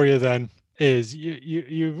have for you then is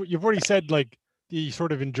you've already said like you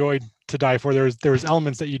sort of enjoyed To Die For. There was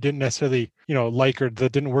elements that you didn't necessarily, like, or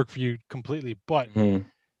that didn't work for you completely. But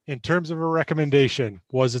in terms of a recommendation,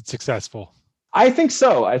 was it successful? I think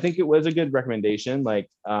so. I think it was a good recommendation. Like,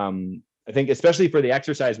 I think especially for the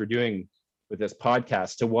exercise we're doing with this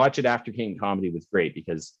podcast, to watch it after King Comedy was great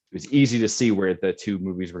because it was easy to see where the two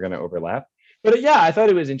movies were going to overlap. But yeah, I thought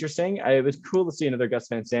it was interesting. It was cool to see another Gus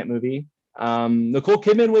Van Sant movie. Nicole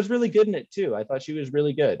Kidman was really good in it too. I thought she was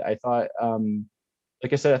really good. I thought,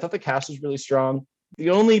 like I said, I thought the cast was really strong. The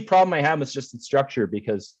only problem I had was just the structure,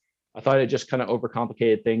 because I thought it just kind of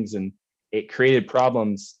overcomplicated things, and it created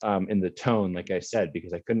problems in the tone, like I said,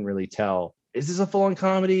 because I couldn't really tell, is this a full-on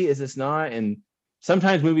comedy? Is this not? And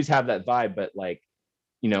sometimes movies have that vibe, but like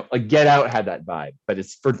Get Out had that vibe, but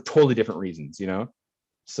it's for totally different reasons,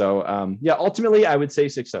 So yeah, ultimately I would say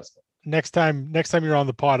successful. Next time you're on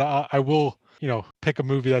the pod, I will, pick a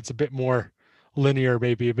movie that's a bit more linear,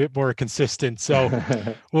 maybe a bit more consistent. So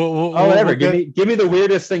whatever. Give me the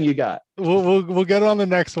weirdest thing you got. We'll get on the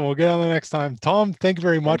next one. We'll get on the next time. Tom, thank you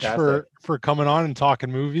very much for coming on and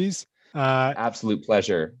talking movies. Absolute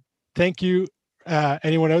pleasure. Thank you,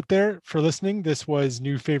 anyone out there, for listening. This was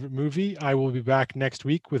New Favorite Movie. I will be back next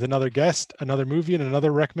week with another guest, another movie, and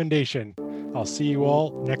another recommendation. I'll see you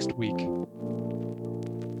all next week.